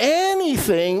do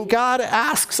anything God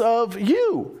asks of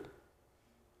you?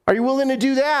 Are you willing to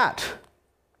do that?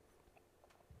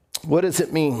 What does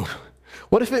it mean?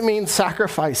 What if it means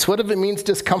sacrifice? What if it means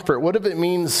discomfort? What if it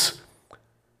means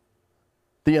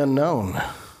the unknown?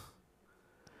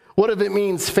 What if it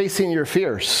means facing your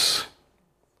fears?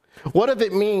 What if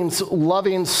it means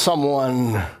loving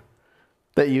someone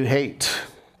that you hate?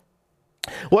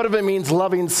 What if it means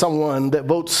loving someone that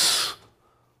votes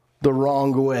the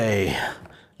wrong way,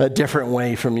 a different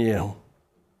way from you?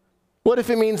 What if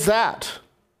it means that?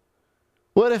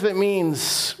 What if it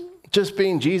means just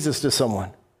being Jesus to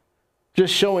someone?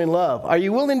 Just showing love? Are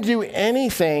you willing to do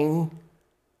anything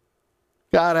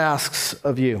God asks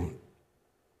of you?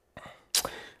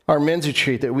 Our men's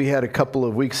retreat that we had a couple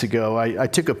of weeks ago, I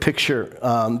took a picture.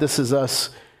 This is us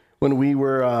when we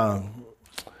were,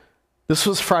 this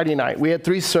was Friday night. We had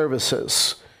 3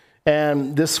 services,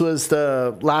 and this was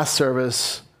the last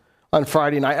service on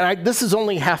Friday night. And this is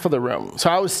only half of the room. So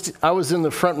I was in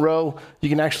the front row. You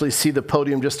can actually see the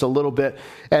podium just a little bit.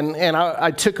 And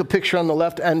I took a picture on the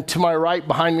left, and to my right,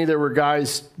 behind me, there were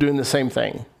guys doing the same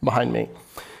thing behind me.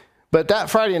 But that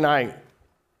Friday night,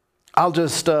 I'll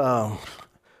just,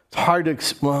 it's hard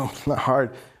to, well, not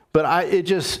hard, but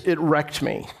it wrecked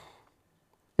me.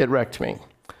 It wrecked me.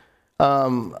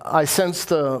 I sensed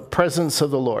the presence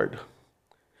of the Lord.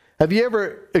 Have you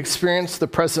ever experienced the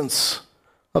presence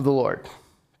of the Lord?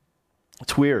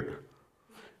 It's weird.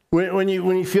 When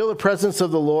you feel the presence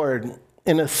of the Lord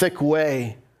in a thick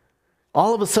way,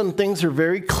 all of a sudden things are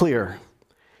very clear,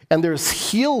 and there's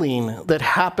healing that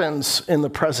happens in the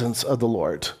presence of the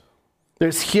Lord.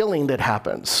 There's healing that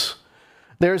happens.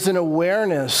 There's an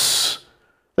awareness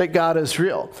that God is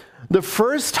real. The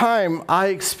first time I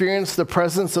experienced the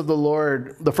presence of the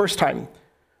Lord, the first time,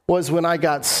 was when I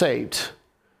got saved.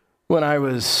 When I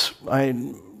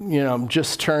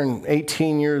just turned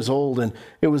 18 years old, and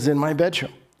it was in my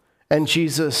bedroom. And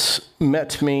Jesus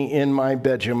met me in my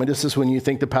bedroom. And this is when you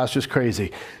think the pastor's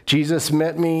crazy. Jesus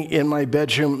met me in my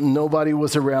bedroom. Nobody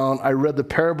was around. I read the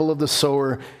parable of the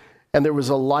sower, and there was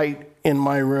a light in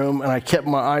my room, and I kept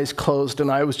my eyes closed, and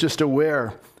I was just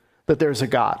aware that there's a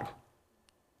God.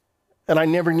 And I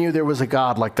never knew there was a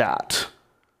God like that.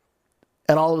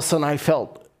 And all of a sudden I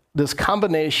felt this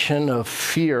combination of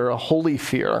fear, a holy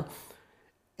fear,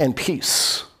 and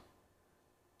peace.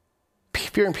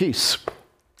 Fear and peace.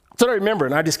 That's what I remember,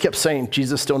 and I just kept saying,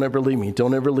 Jesus, don't ever leave me,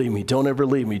 don't ever leave me, don't ever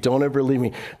leave me, don't ever leave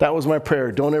me. That was my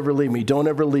prayer, don't ever leave me, don't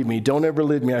ever leave me, don't ever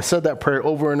leave me. I said that prayer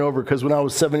over and over because when I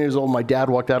was 7 years old, my dad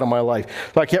walked out of my life.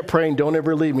 So I kept praying, don't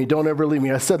ever leave me, don't ever leave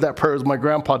me. I said that prayer as my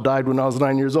grandpa died when I was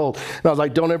 9 years old. And I was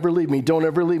like, don't ever leave me, don't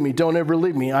ever leave me, don't ever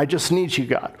leave me. I just need you,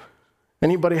 God.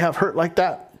 Anybody have hurt like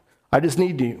that? I just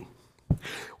need you.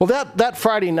 Well, that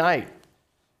Friday night,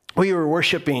 we were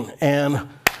worshiping, and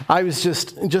I was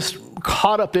just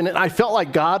caught up in it. I felt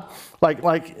like God,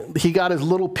 like he got his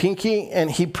little pinky and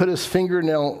he put his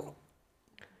fingernail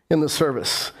in the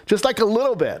service, just like a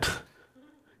little bit.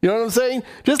 You know what I'm saying?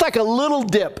 Just like a little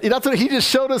dip. That's what he just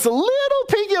showed us, a little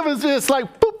pinky of his, just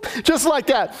like boop, just like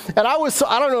that. And I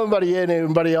don't know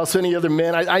anybody else, any other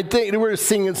men. I think we were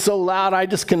singing so loud, I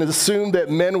just can assume that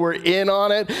men were in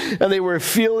on it and they were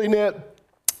feeling it.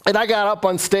 And I got up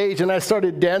on stage and I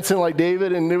started dancing like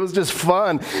David, and it was just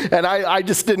fun. And I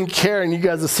just didn't care. And you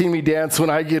guys have seen me dance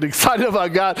when I get excited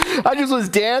about God. I just was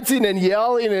dancing and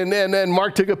yelling, and then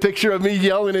Mark took a picture of me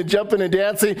yelling and jumping and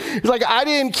dancing. It's like I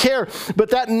didn't care.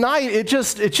 But that night, it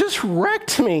just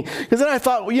wrecked me. Because then I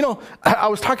thought, I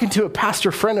was talking to a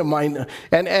pastor friend of mine,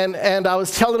 and I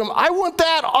was telling him, I want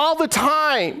that all the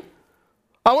time.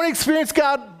 I want to experience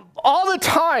God all the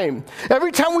time.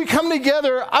 Every time we come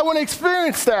together, I want to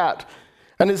experience that.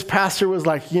 And his pastor was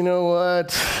like, you know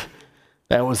what?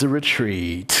 That was a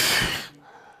retreat.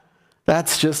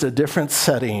 That's just a different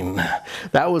setting.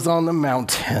 That was on the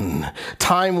mountain.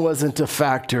 Time wasn't a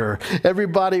factor.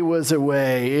 Everybody was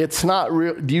away. It's not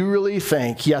real. Do you really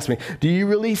think, he asked me, do you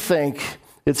really think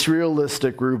it's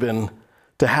realistic, Ruben,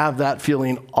 to have that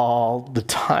feeling all the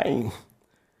time?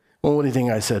 Well, what do you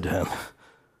think I said to him?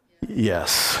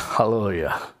 Yes.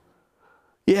 Hallelujah.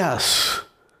 Yes.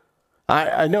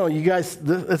 I know you guys,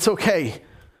 it's okay.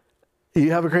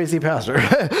 You have a crazy pastor.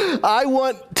 I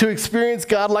want to experience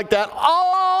God like that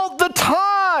all the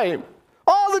time.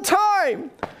 All the time.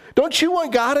 Don't you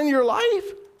want God in your life?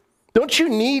 Don't you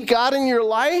need God in your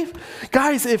life?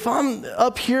 Guys, if I'm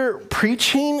up here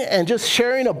preaching and just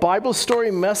sharing a Bible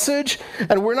story message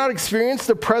and we're not experiencing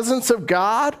the presence of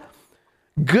God,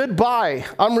 goodbye.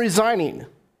 I'm resigning.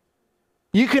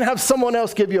 You can have someone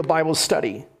else give you a Bible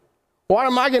study. Why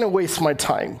am I going to waste my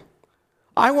time?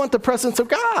 I want the presence of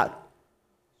God.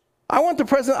 I want the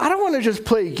presence. I don't want to just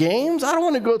play games. I don't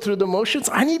want to go through the motions.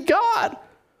 I need God.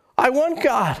 I want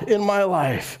God in my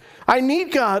life. I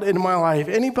need God in my life.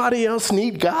 Anybody else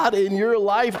need God in your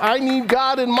life? I need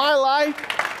God in my life.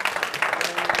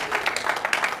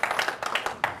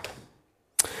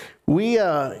 We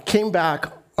came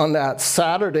back on that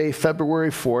Saturday, February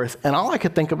 4th, and all I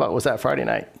could think about was that Friday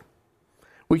night.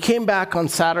 We came back on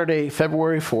Saturday,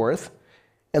 February 4th,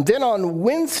 And then on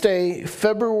Wednesday,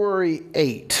 February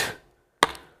 8,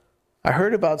 I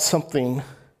heard about something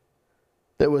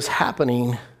that was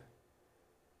happening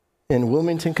in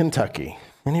Wilmington, Kentucky.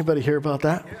 Anybody hear about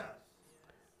that?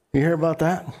 You hear about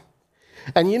that?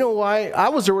 And you know why? I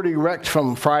was already wrecked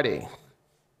from Friday.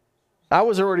 I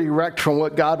was already wrecked from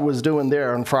what God was doing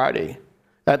there on Friday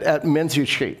at Menzies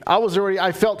Street.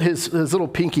 I felt his little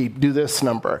pinky do this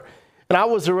number. And I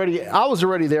was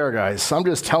already there, guys. I'm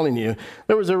just telling you.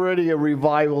 There was already a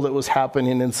revival that was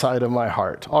happening inside of my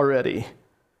heart already.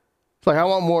 It's like, I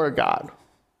want more of God.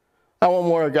 I want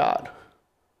more of God.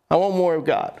 I want more of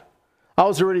God. I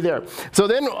was already there. So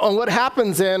then what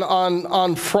happens then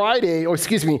on Friday, or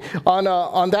excuse me,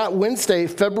 on that Wednesday,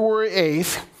 February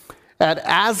 8th, at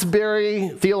Asbury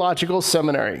Theological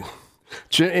Seminary.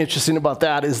 Interesting about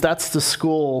that is that's the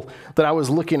school that I was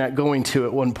looking at going to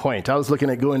at one point. I was looking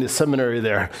at going to seminary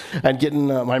there and getting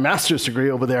my master's degree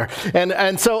over there.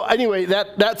 And so anyway,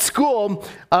 that school,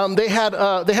 they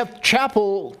have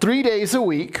chapel 3 days a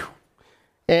week,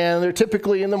 and they're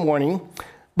typically in the morning.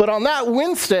 But on that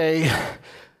Wednesday,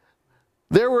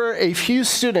 there were a few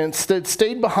students that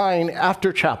stayed behind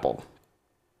after chapel,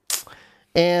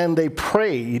 and they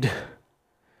prayed,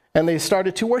 and they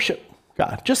started to worship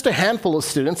God. Just a handful of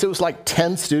students. It was like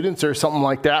 10 students or something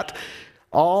like that.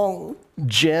 All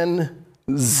Gen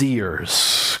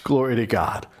Zers. Glory to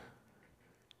God.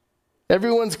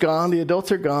 Everyone's gone. The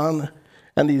adults are gone.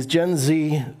 And these Gen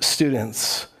Z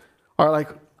students are like,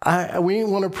 we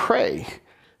want to pray.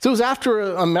 So it was after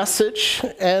a message,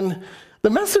 and the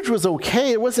message was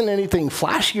okay. It wasn't anything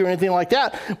flashy or anything like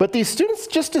that. But these students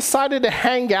just decided to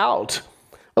hang out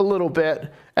a little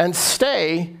bit and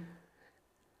stay.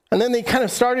 And then they kind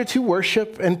of started to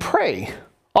worship and pray,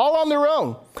 all on their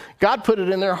own. God put it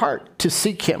in their heart to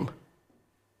seek him.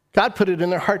 God put it in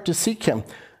their heart to seek him.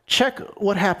 Check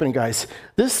what happened, guys.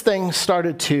 This thing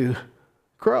started to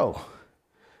grow.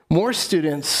 More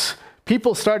students,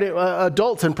 people started,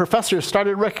 adults and professors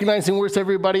started recognizing where's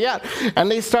everybody at. And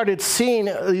they started seeing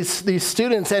these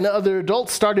students, and other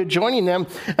adults started joining them,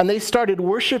 and they started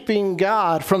worshiping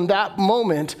God from that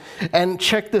moment. And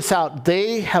check this out.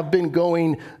 They have been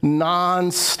going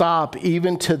nonstop,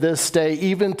 even to this day,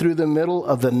 even through the middle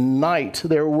of the night.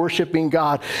 They're worshiping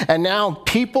God. And now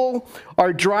people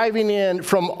are driving in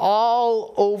from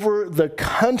all over the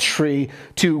country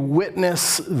to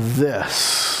witness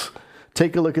this.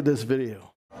 Take a look at this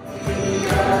video.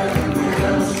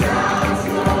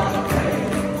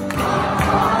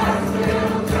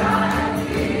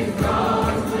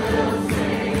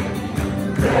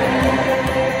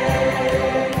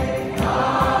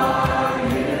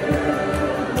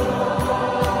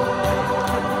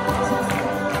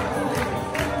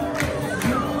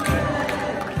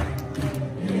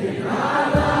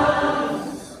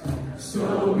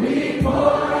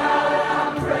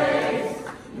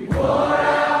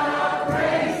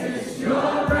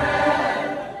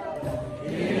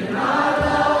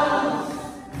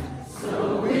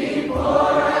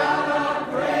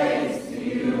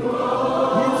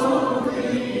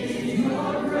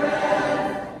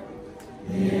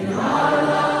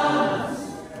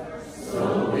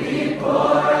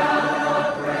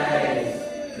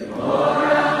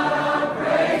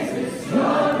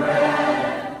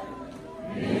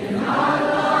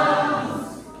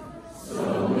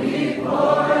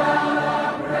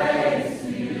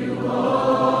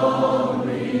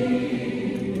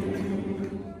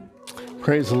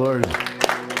 Praise the Lord.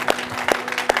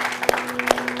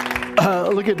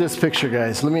 Look at this picture,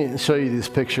 guys. Let me show you this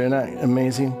picture. Isn't that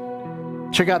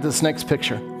amazing? Check out this next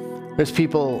picture. There's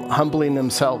people humbling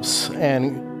themselves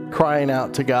and crying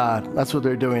out to God. That's what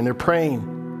they're doing. They're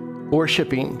praying,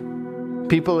 worshiping.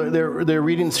 People, they're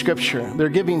reading scripture. They're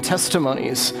giving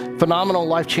testimonies, phenomenal,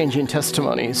 life-changing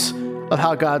testimonies of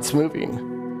how God's moving.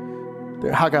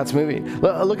 How God's moving.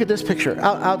 Look at this picture.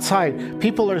 Outside,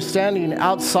 people are standing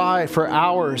outside for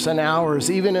hours and hours,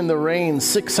 even in the rain,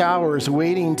 6 hours,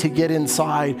 waiting to get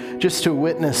inside just to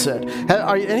witness it.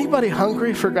 Are anybody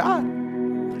hungry for God?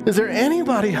 Is there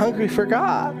anybody hungry for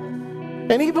God?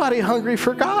 Anybody hungry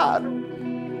for God?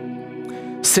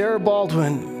 Sarah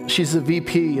Baldwin, she's the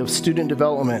VP of Student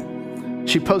Development.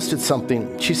 She posted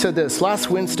something. She said this: last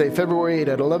Wednesday, February 8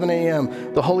 at 11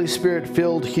 a.m., the Holy Spirit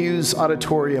filled Hughes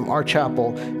Auditorium, our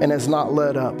chapel, and has not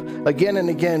let up. Again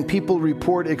and again, people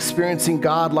report experiencing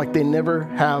God like they never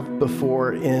have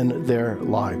before in their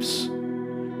lives.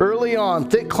 Early on,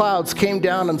 thick clouds came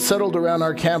down and settled around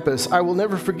our campus. I will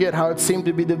never forget how it seemed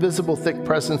to be the visible thick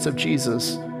presence of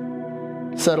Jesus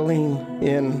settling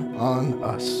in on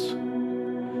us.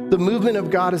 The movement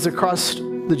of God is across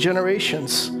the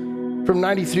generations. from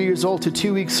 93 years old to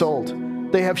 2 weeks old.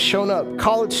 They have shown up.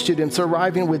 College students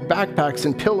arriving with backpacks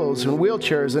and pillows and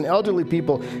wheelchairs, and elderly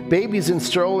people, babies in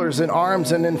strollers and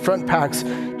arms and in front packs,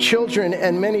 children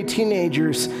and many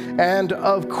teenagers, and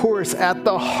of course, at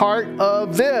the heart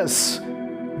of this,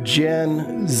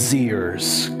 Gen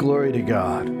Zers. Glory to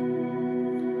God.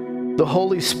 The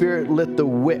Holy Spirit lit the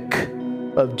wick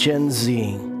of Gen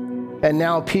Z, and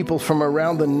now people from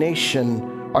around the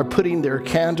nation are putting their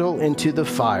candle into the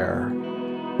fire,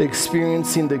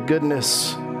 experiencing the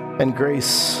goodness and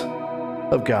grace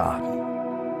of God.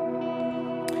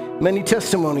 Many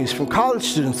testimonies from college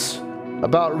students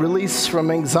about release from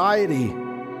anxiety,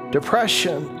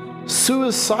 depression,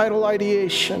 suicidal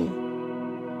ideation.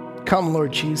 Come,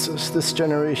 Lord Jesus, this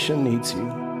generation needs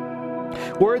you.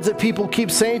 Words that people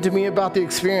keep saying to me about the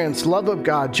experience: love of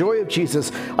God, joy of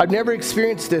Jesus. I've never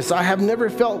experienced this. I have never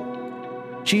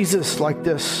felt Jesus like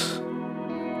this.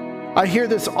 I hear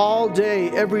this all day,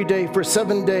 every day for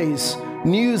 7 days.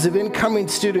 News of incoming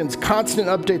students, constant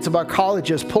updates about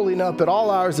colleges pulling up at all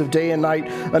hours of day and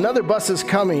night. Another bus is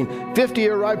coming. 50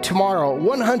 arrive tomorrow.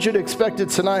 100 expected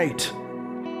tonight.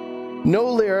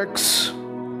 No lyrics.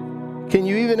 Can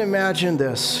you even imagine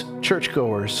this,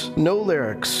 churchgoers? No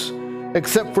lyrics,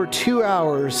 except for 2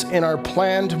 hours in our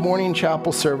planned morning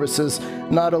chapel services.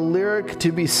 Not a lyric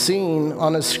to be seen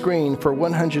on a screen for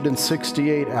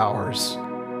 168 hours.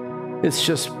 It's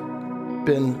just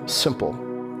been simple.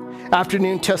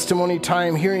 Afternoon testimony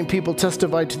time, hearing people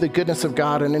testify to the goodness of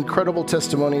God, and incredible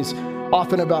testimonies,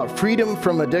 often about freedom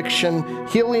from addiction,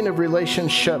 healing of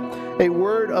relationship, a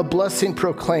word of blessing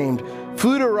proclaimed,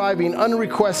 food arriving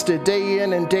unrequested day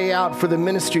in and day out for the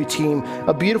ministry team,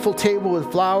 a beautiful table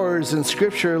with flowers and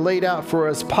scripture laid out for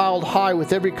us, piled high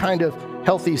with every kind of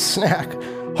healthy snack,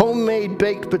 homemade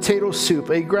baked potato soup,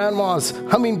 a grandma's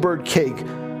hummingbird cake,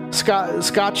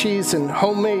 scotchies and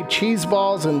homemade cheese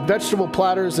balls and vegetable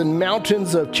platters and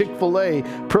mountains of Chick-fil-A,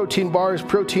 protein bars,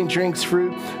 protein drinks,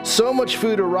 fruit. So much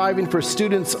food arriving for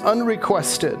students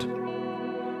unrequested.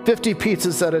 50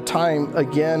 pizzas at a time,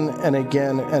 again and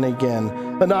again and again.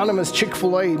 Anonymous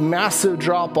Chick-fil-A, massive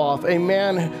drop-off. A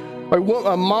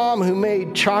mom who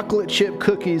made chocolate chip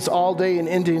cookies all day in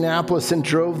Indianapolis and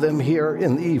drove them here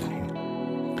in the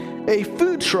evening. A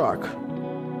food truck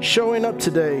showing up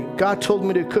today. God told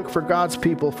me to cook for God's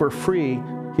people for free.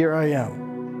 Here I am.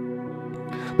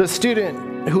 The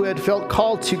student who had felt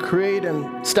called to create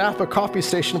and staff a coffee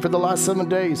station for the last 7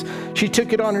 days, she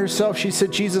took it on herself. She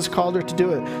said Jesus called her to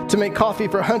do it, to make coffee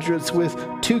for hundreds with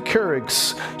 2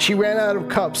 Keurigs. She ran out of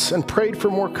cups and prayed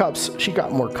for more cups. She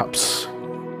got more cups.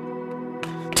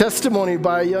 Testimony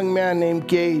by a young man named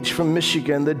Gage from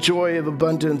Michigan, the joy of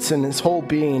abundance in his whole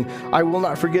being. I will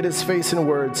not forget his face and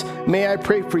words. May I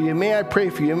pray for you? May I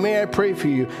pray for you? May I pray for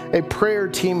you? A prayer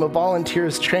team of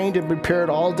volunteers trained and prepared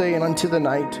all day and unto the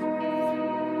night.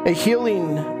 A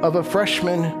healing of a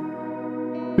freshman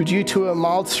who, due to a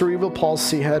mild cerebral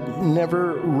palsy, had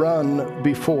never run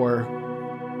before,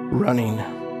 running.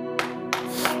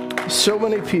 So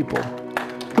many people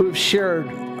who have shared.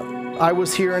 I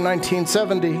was here in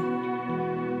 1970.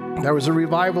 There was a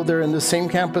revival there in the same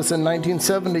campus in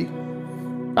 1970.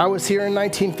 I was here in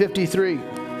 1953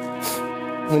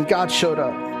 when God showed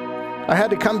up. I had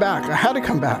to come back.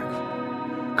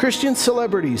 Christian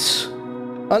celebrities,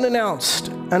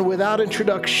 unannounced and without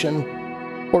introduction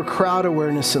or crowd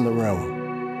awareness in the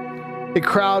room. A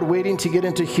crowd waiting to get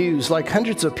into Hughes, like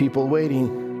hundreds of people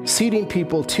waiting, seating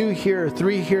people 2 here,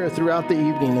 3 here throughout the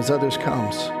evening as others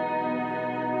comes.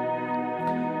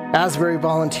 Asbury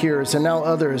volunteers and now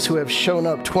others who have shown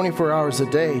up 24 hours a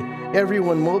day.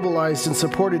 Everyone mobilized and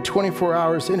supported 24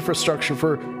 hours infrastructure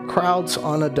for crowds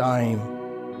on a dime.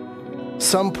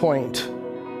 Some point,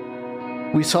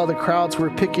 we saw the crowds were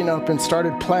picking up and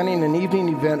started planning an evening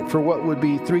event for what would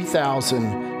be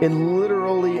 3,000 in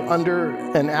literally under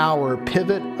an hour.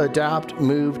 Pivot, adapt,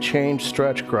 move, change,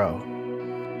 stretch, grow.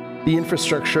 The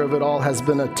infrastructure of it all has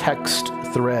been a text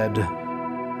thread.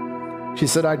 She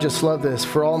said, I just love this.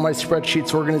 For all my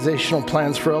spreadsheets, organizational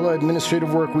plans, for all the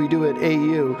administrative work we do at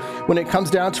AU, when it comes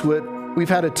down to it, we've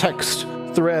had a text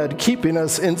thread keeping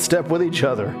us in step with each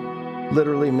other,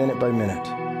 literally minute by minute.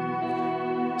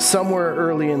 Somewhere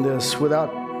early in this,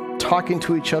 without talking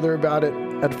to each other about it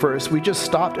at first, we just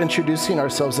stopped introducing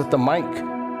ourselves at the mic.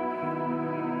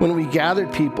 When we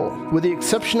gathered people, with the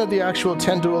exception of the actual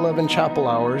 10 to 11 chapel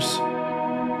hours,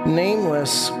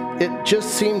 nameless, it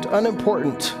just seemed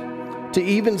unimportant to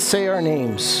even say our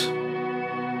names.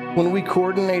 When we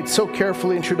coordinate so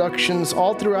carefully introductions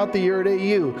all throughout the year at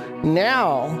AU,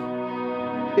 now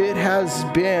it has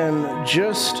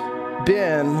just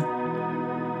been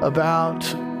about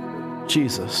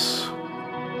Jesus.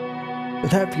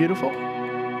 Isn't that beautiful?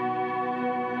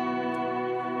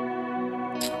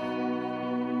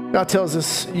 God tells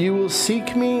us, you will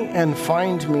seek me and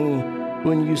find me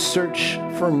when you search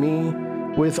for me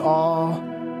with all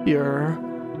your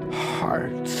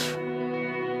heart.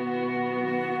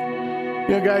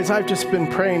 You know, guys, I've just been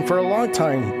praying for a long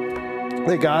time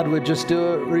that God would just do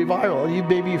a revival.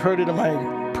 Maybe you've heard it in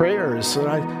my prayers. And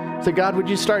I said, God, would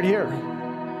you start here?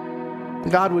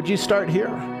 God, would you start here?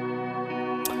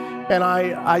 And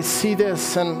I see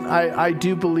this, and I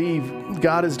do believe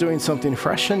God is doing something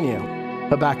fresh in you.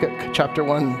 Habakkuk chapter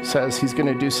 1 says he's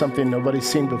going to do something nobody's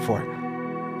seen before.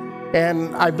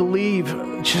 And I believe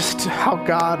just how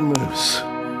God moves.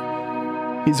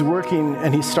 He's working,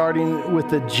 and he's starting with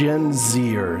the Gen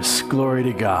Zers. Glory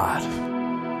to God.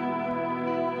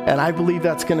 And I believe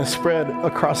that's going to spread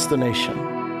across the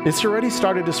nation. It's already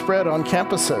started to spread on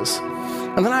campuses.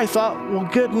 And then I thought, well,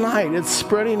 good night. It's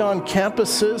spreading on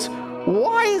campuses.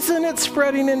 Why isn't it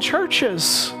spreading in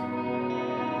churches?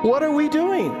 What are we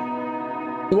doing?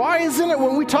 Why isn't it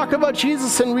when we talk about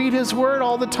Jesus and read his word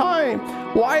all the time?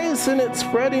 Why isn't it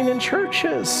spreading in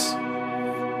churches?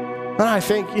 And I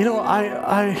think, you know,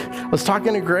 I was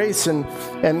talking to Grace,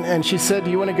 and she said,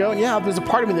 do you want to go? And yeah, there's a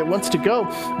part of me that wants to go.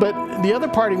 But the other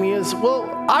part of me is, well,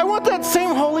 I want that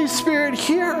same Holy Spirit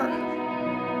here.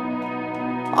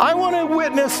 I want to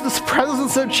witness this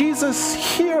presence of Jesus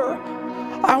here.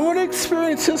 I want to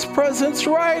experience his presence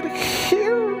right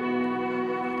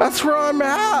here. That's where I'm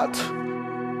at.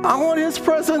 I want his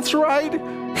presence right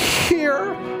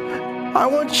here. I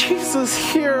want Jesus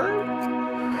here.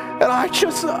 And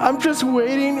I'm just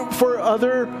waiting for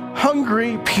other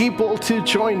hungry people to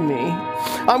join me.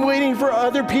 I'm waiting for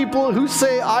other people who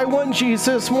say, I want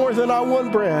Jesus more than I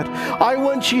want bread. I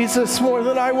want Jesus more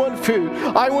than I want food.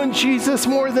 I want Jesus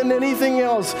more than anything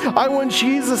else. I want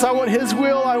Jesus. I want his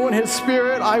will. I want his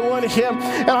spirit. I want him.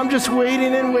 And I'm just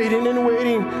waiting and waiting and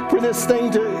waiting for this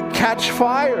thing to catch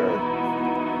fire.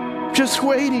 Just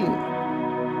waiting.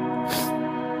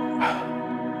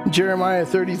 Jeremiah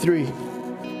 33.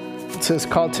 It says,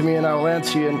 call to me and I will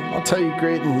answer you, and I'll tell you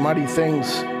great and mighty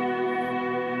things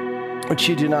which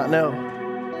you do not know.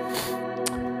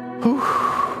 Whew,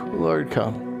 Lord,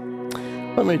 come.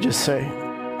 Let me just say,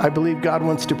 I believe God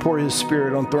wants to pour his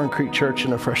spirit on Thorn Creek Church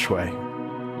in a fresh way.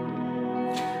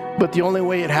 But the only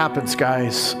way it happens,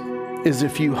 guys, is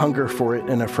if you hunger for it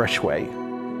in a fresh way.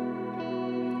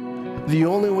 The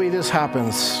only way this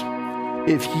happens,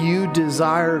 if you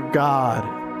desire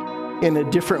God in a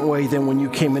different way than when you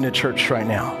came into church right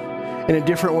now, in a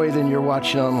different way than you're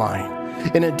watching online,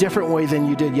 in a different way than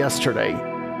you did yesterday.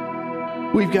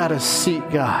 We've got to seek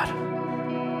God.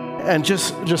 And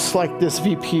just like this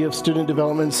VP of Student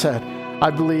Development said,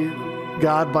 I believe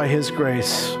God, by his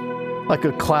grace, like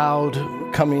a cloud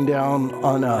coming down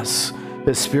on us,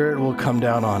 the Spirit will come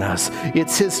down on us.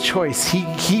 It's his choice.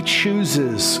 He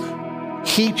chooses.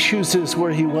 He chooses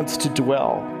where he wants to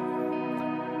dwell.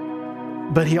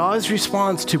 But he always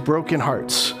responds to broken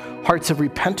hearts, hearts of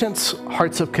repentance,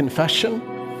 hearts of confession,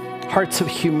 hearts of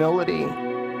humility,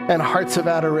 and hearts of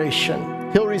adoration.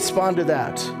 He'll respond to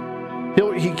that.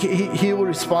 He will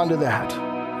respond to that.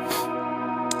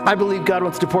 I believe God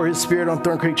wants to pour his spirit on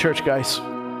Thorn Creek Church, guys.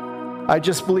 I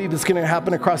just believe it's going to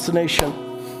happen across the nation.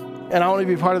 And I want to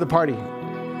be part of the party.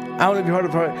 I want to be part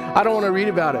of the party. I don't want to read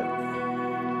about it.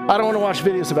 I don't want to watch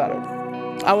videos about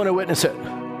it. I want to witness it.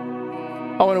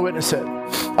 I want to witness it.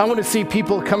 I want to see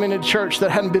people come into church that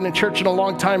hadn't been in church in a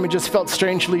long time and just felt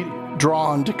strangely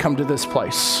drawn to come to this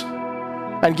place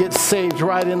and get saved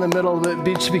right in the middle of the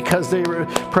beach because they were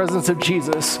presence of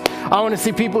Jesus. I want to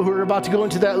see people who are about to go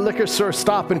into that liquor store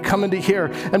stop and come into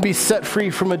here and be set free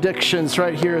from addictions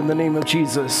right here in the name of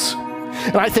Jesus.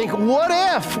 And I think, what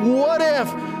if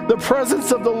the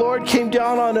presence of the Lord came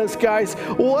down on us, guys?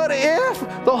 What if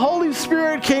the Holy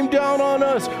Spirit came down on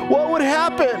us? What would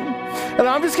happen? And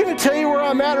I'm just going to tell you where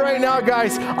I'm at right now,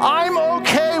 guys. I'm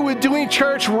okay with doing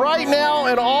church right now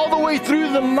and all the way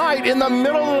through the night, in the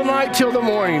middle of the night till the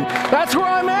morning. That's where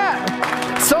I'm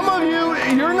at. Some of you,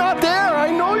 you're not there. I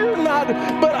know you're not.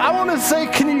 But I want to say,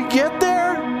 can you get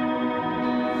there?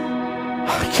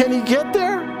 Can you get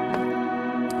there?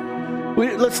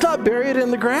 Let's not bury it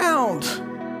in the ground.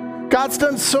 God's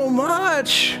done so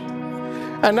much.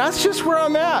 And that's just where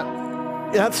I'm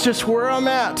at. That's just where I'm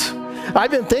at.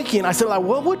 I've been thinking, I said, like,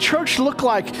 what would church look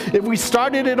like if we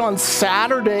started it on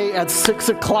Saturday at 6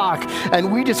 o'clock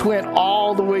and we just went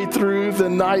all the way through the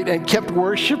night and kept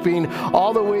worshiping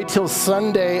all the way till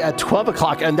Sunday at 12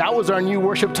 o'clock. And that was our new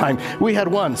worship time. We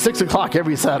had 6 o'clock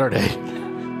every Saturday.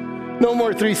 No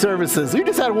more 3 services. We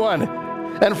just had 1.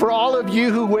 And for all of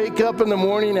you who wake up in the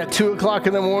morning at 2 o'clock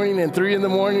in the morning and 3 in the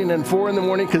morning and 4 in the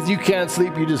morning because you can't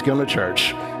sleep, you just come to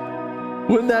church.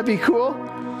 Wouldn't that be cool?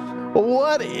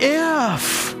 What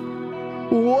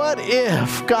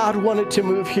if God wanted to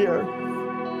move here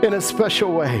in a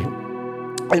special way?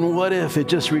 And what if it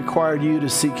just required you to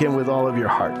seek him with all of your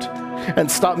heart and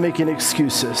stop making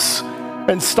excuses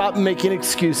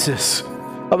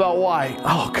about why?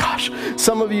 Oh gosh,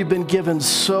 some of you have been given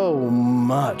so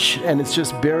much and it's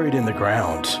just buried in the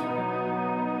ground.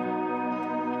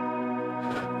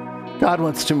 God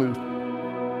wants to move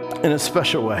in a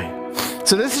special way.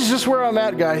 So this is just where I'm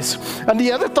at, guys. And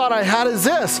the other thought I had is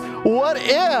this: what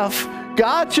if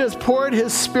God just poured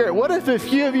his Spirit? What if a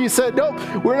few of you said, nope,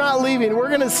 we're not leaving, we're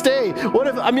going to stay? What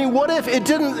if it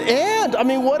didn't end?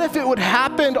 What if it would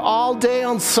happen all day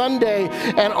on Sunday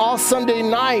and all Sunday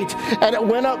night, and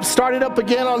it started up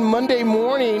again on Monday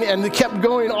morning, and it kept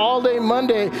going all day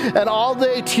Monday and all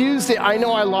day Tuesday? I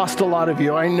know I lost a lot of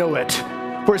you. I know it.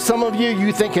 For some of you,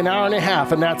 you think an hour and a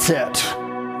half and that's it.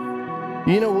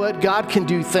 You know what? God can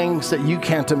do things that you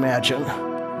can't imagine.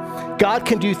 God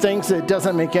can do things that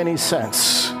doesn't make any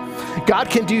sense. God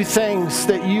can do things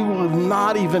that you will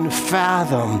not even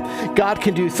fathom. God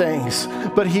can do things,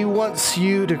 but he wants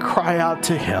you to cry out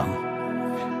to him.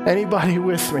 Anybody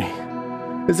with me?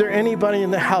 Is there anybody in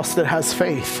the house that has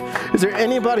faith? Is there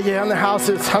anybody in the house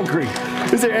that's hungry?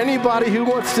 Is there anybody who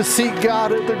wants to seek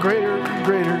God at the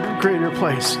greater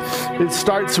place? It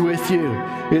starts with you.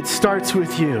 It starts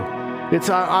with you.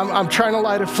 I'm trying to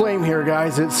light a flame here,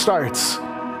 guys. It starts.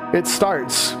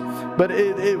 But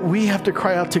we have to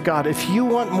cry out to God. If you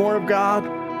want more of God,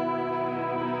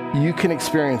 you can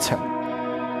experience him.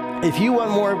 If you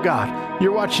want more of God,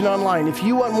 you're watching online. If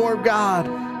you want more of God,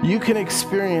 you can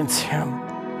experience him.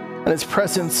 And his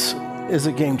presence is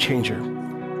a game changer.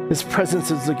 His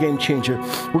presence is a game changer.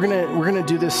 We're gonna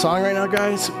do this song right now,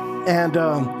 guys. And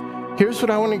here's what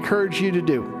I want to encourage you to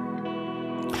do.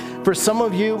 For some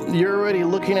of you, you're already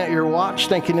looking at your watch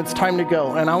thinking it's time to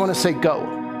go. And I want to say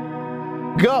go.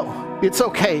 Go. It's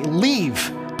okay.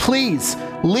 Leave. Please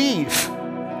leave.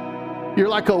 You're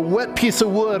like a wet piece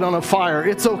of wood on a fire.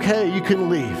 It's okay. You can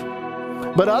leave.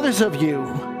 But others of you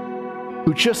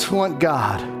who just want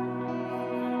God,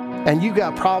 and you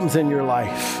got problems in your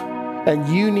life, and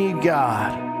you need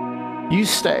God, you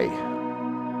stay.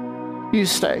 You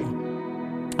stay.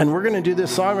 And we're going to do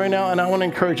this song right now, and I want to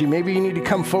encourage you. Maybe you need to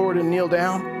come forward and kneel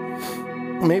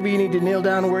down. Maybe you need to kneel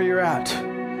down where you're at.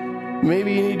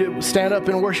 Maybe you need to stand up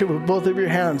and worship with both of your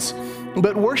hands.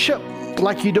 But worship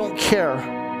like you don't care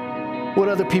what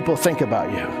other people think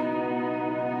about you.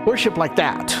 Worship like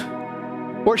that.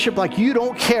 Worship like you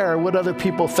don't care what other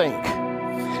people think.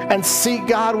 And seek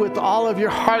God with all of your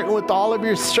heart and with all of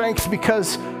your strength,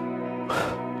 because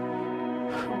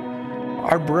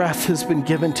our breath has been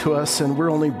given to us and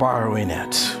we're only borrowing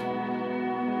it.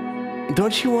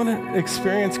 Don't you want to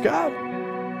experience God?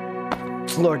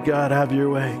 Lord God, have your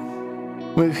way.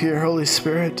 Move here, Holy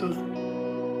Spirit.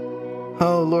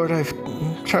 Oh, Lord, I've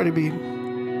tried to be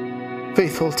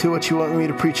faithful to what you want me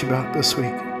to preach about this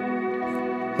week.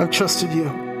 I've trusted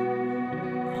you.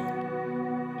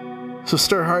 So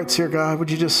stir hearts here, God.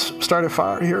 Would you just start a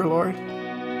fire here, Lord?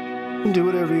 And do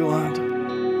whatever you want.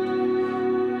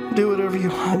 Do whatever you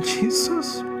want,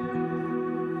 Jesus.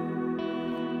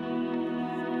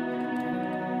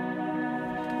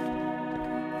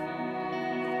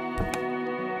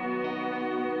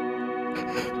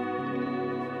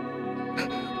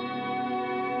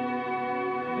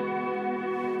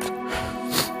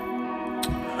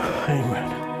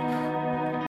 Amen.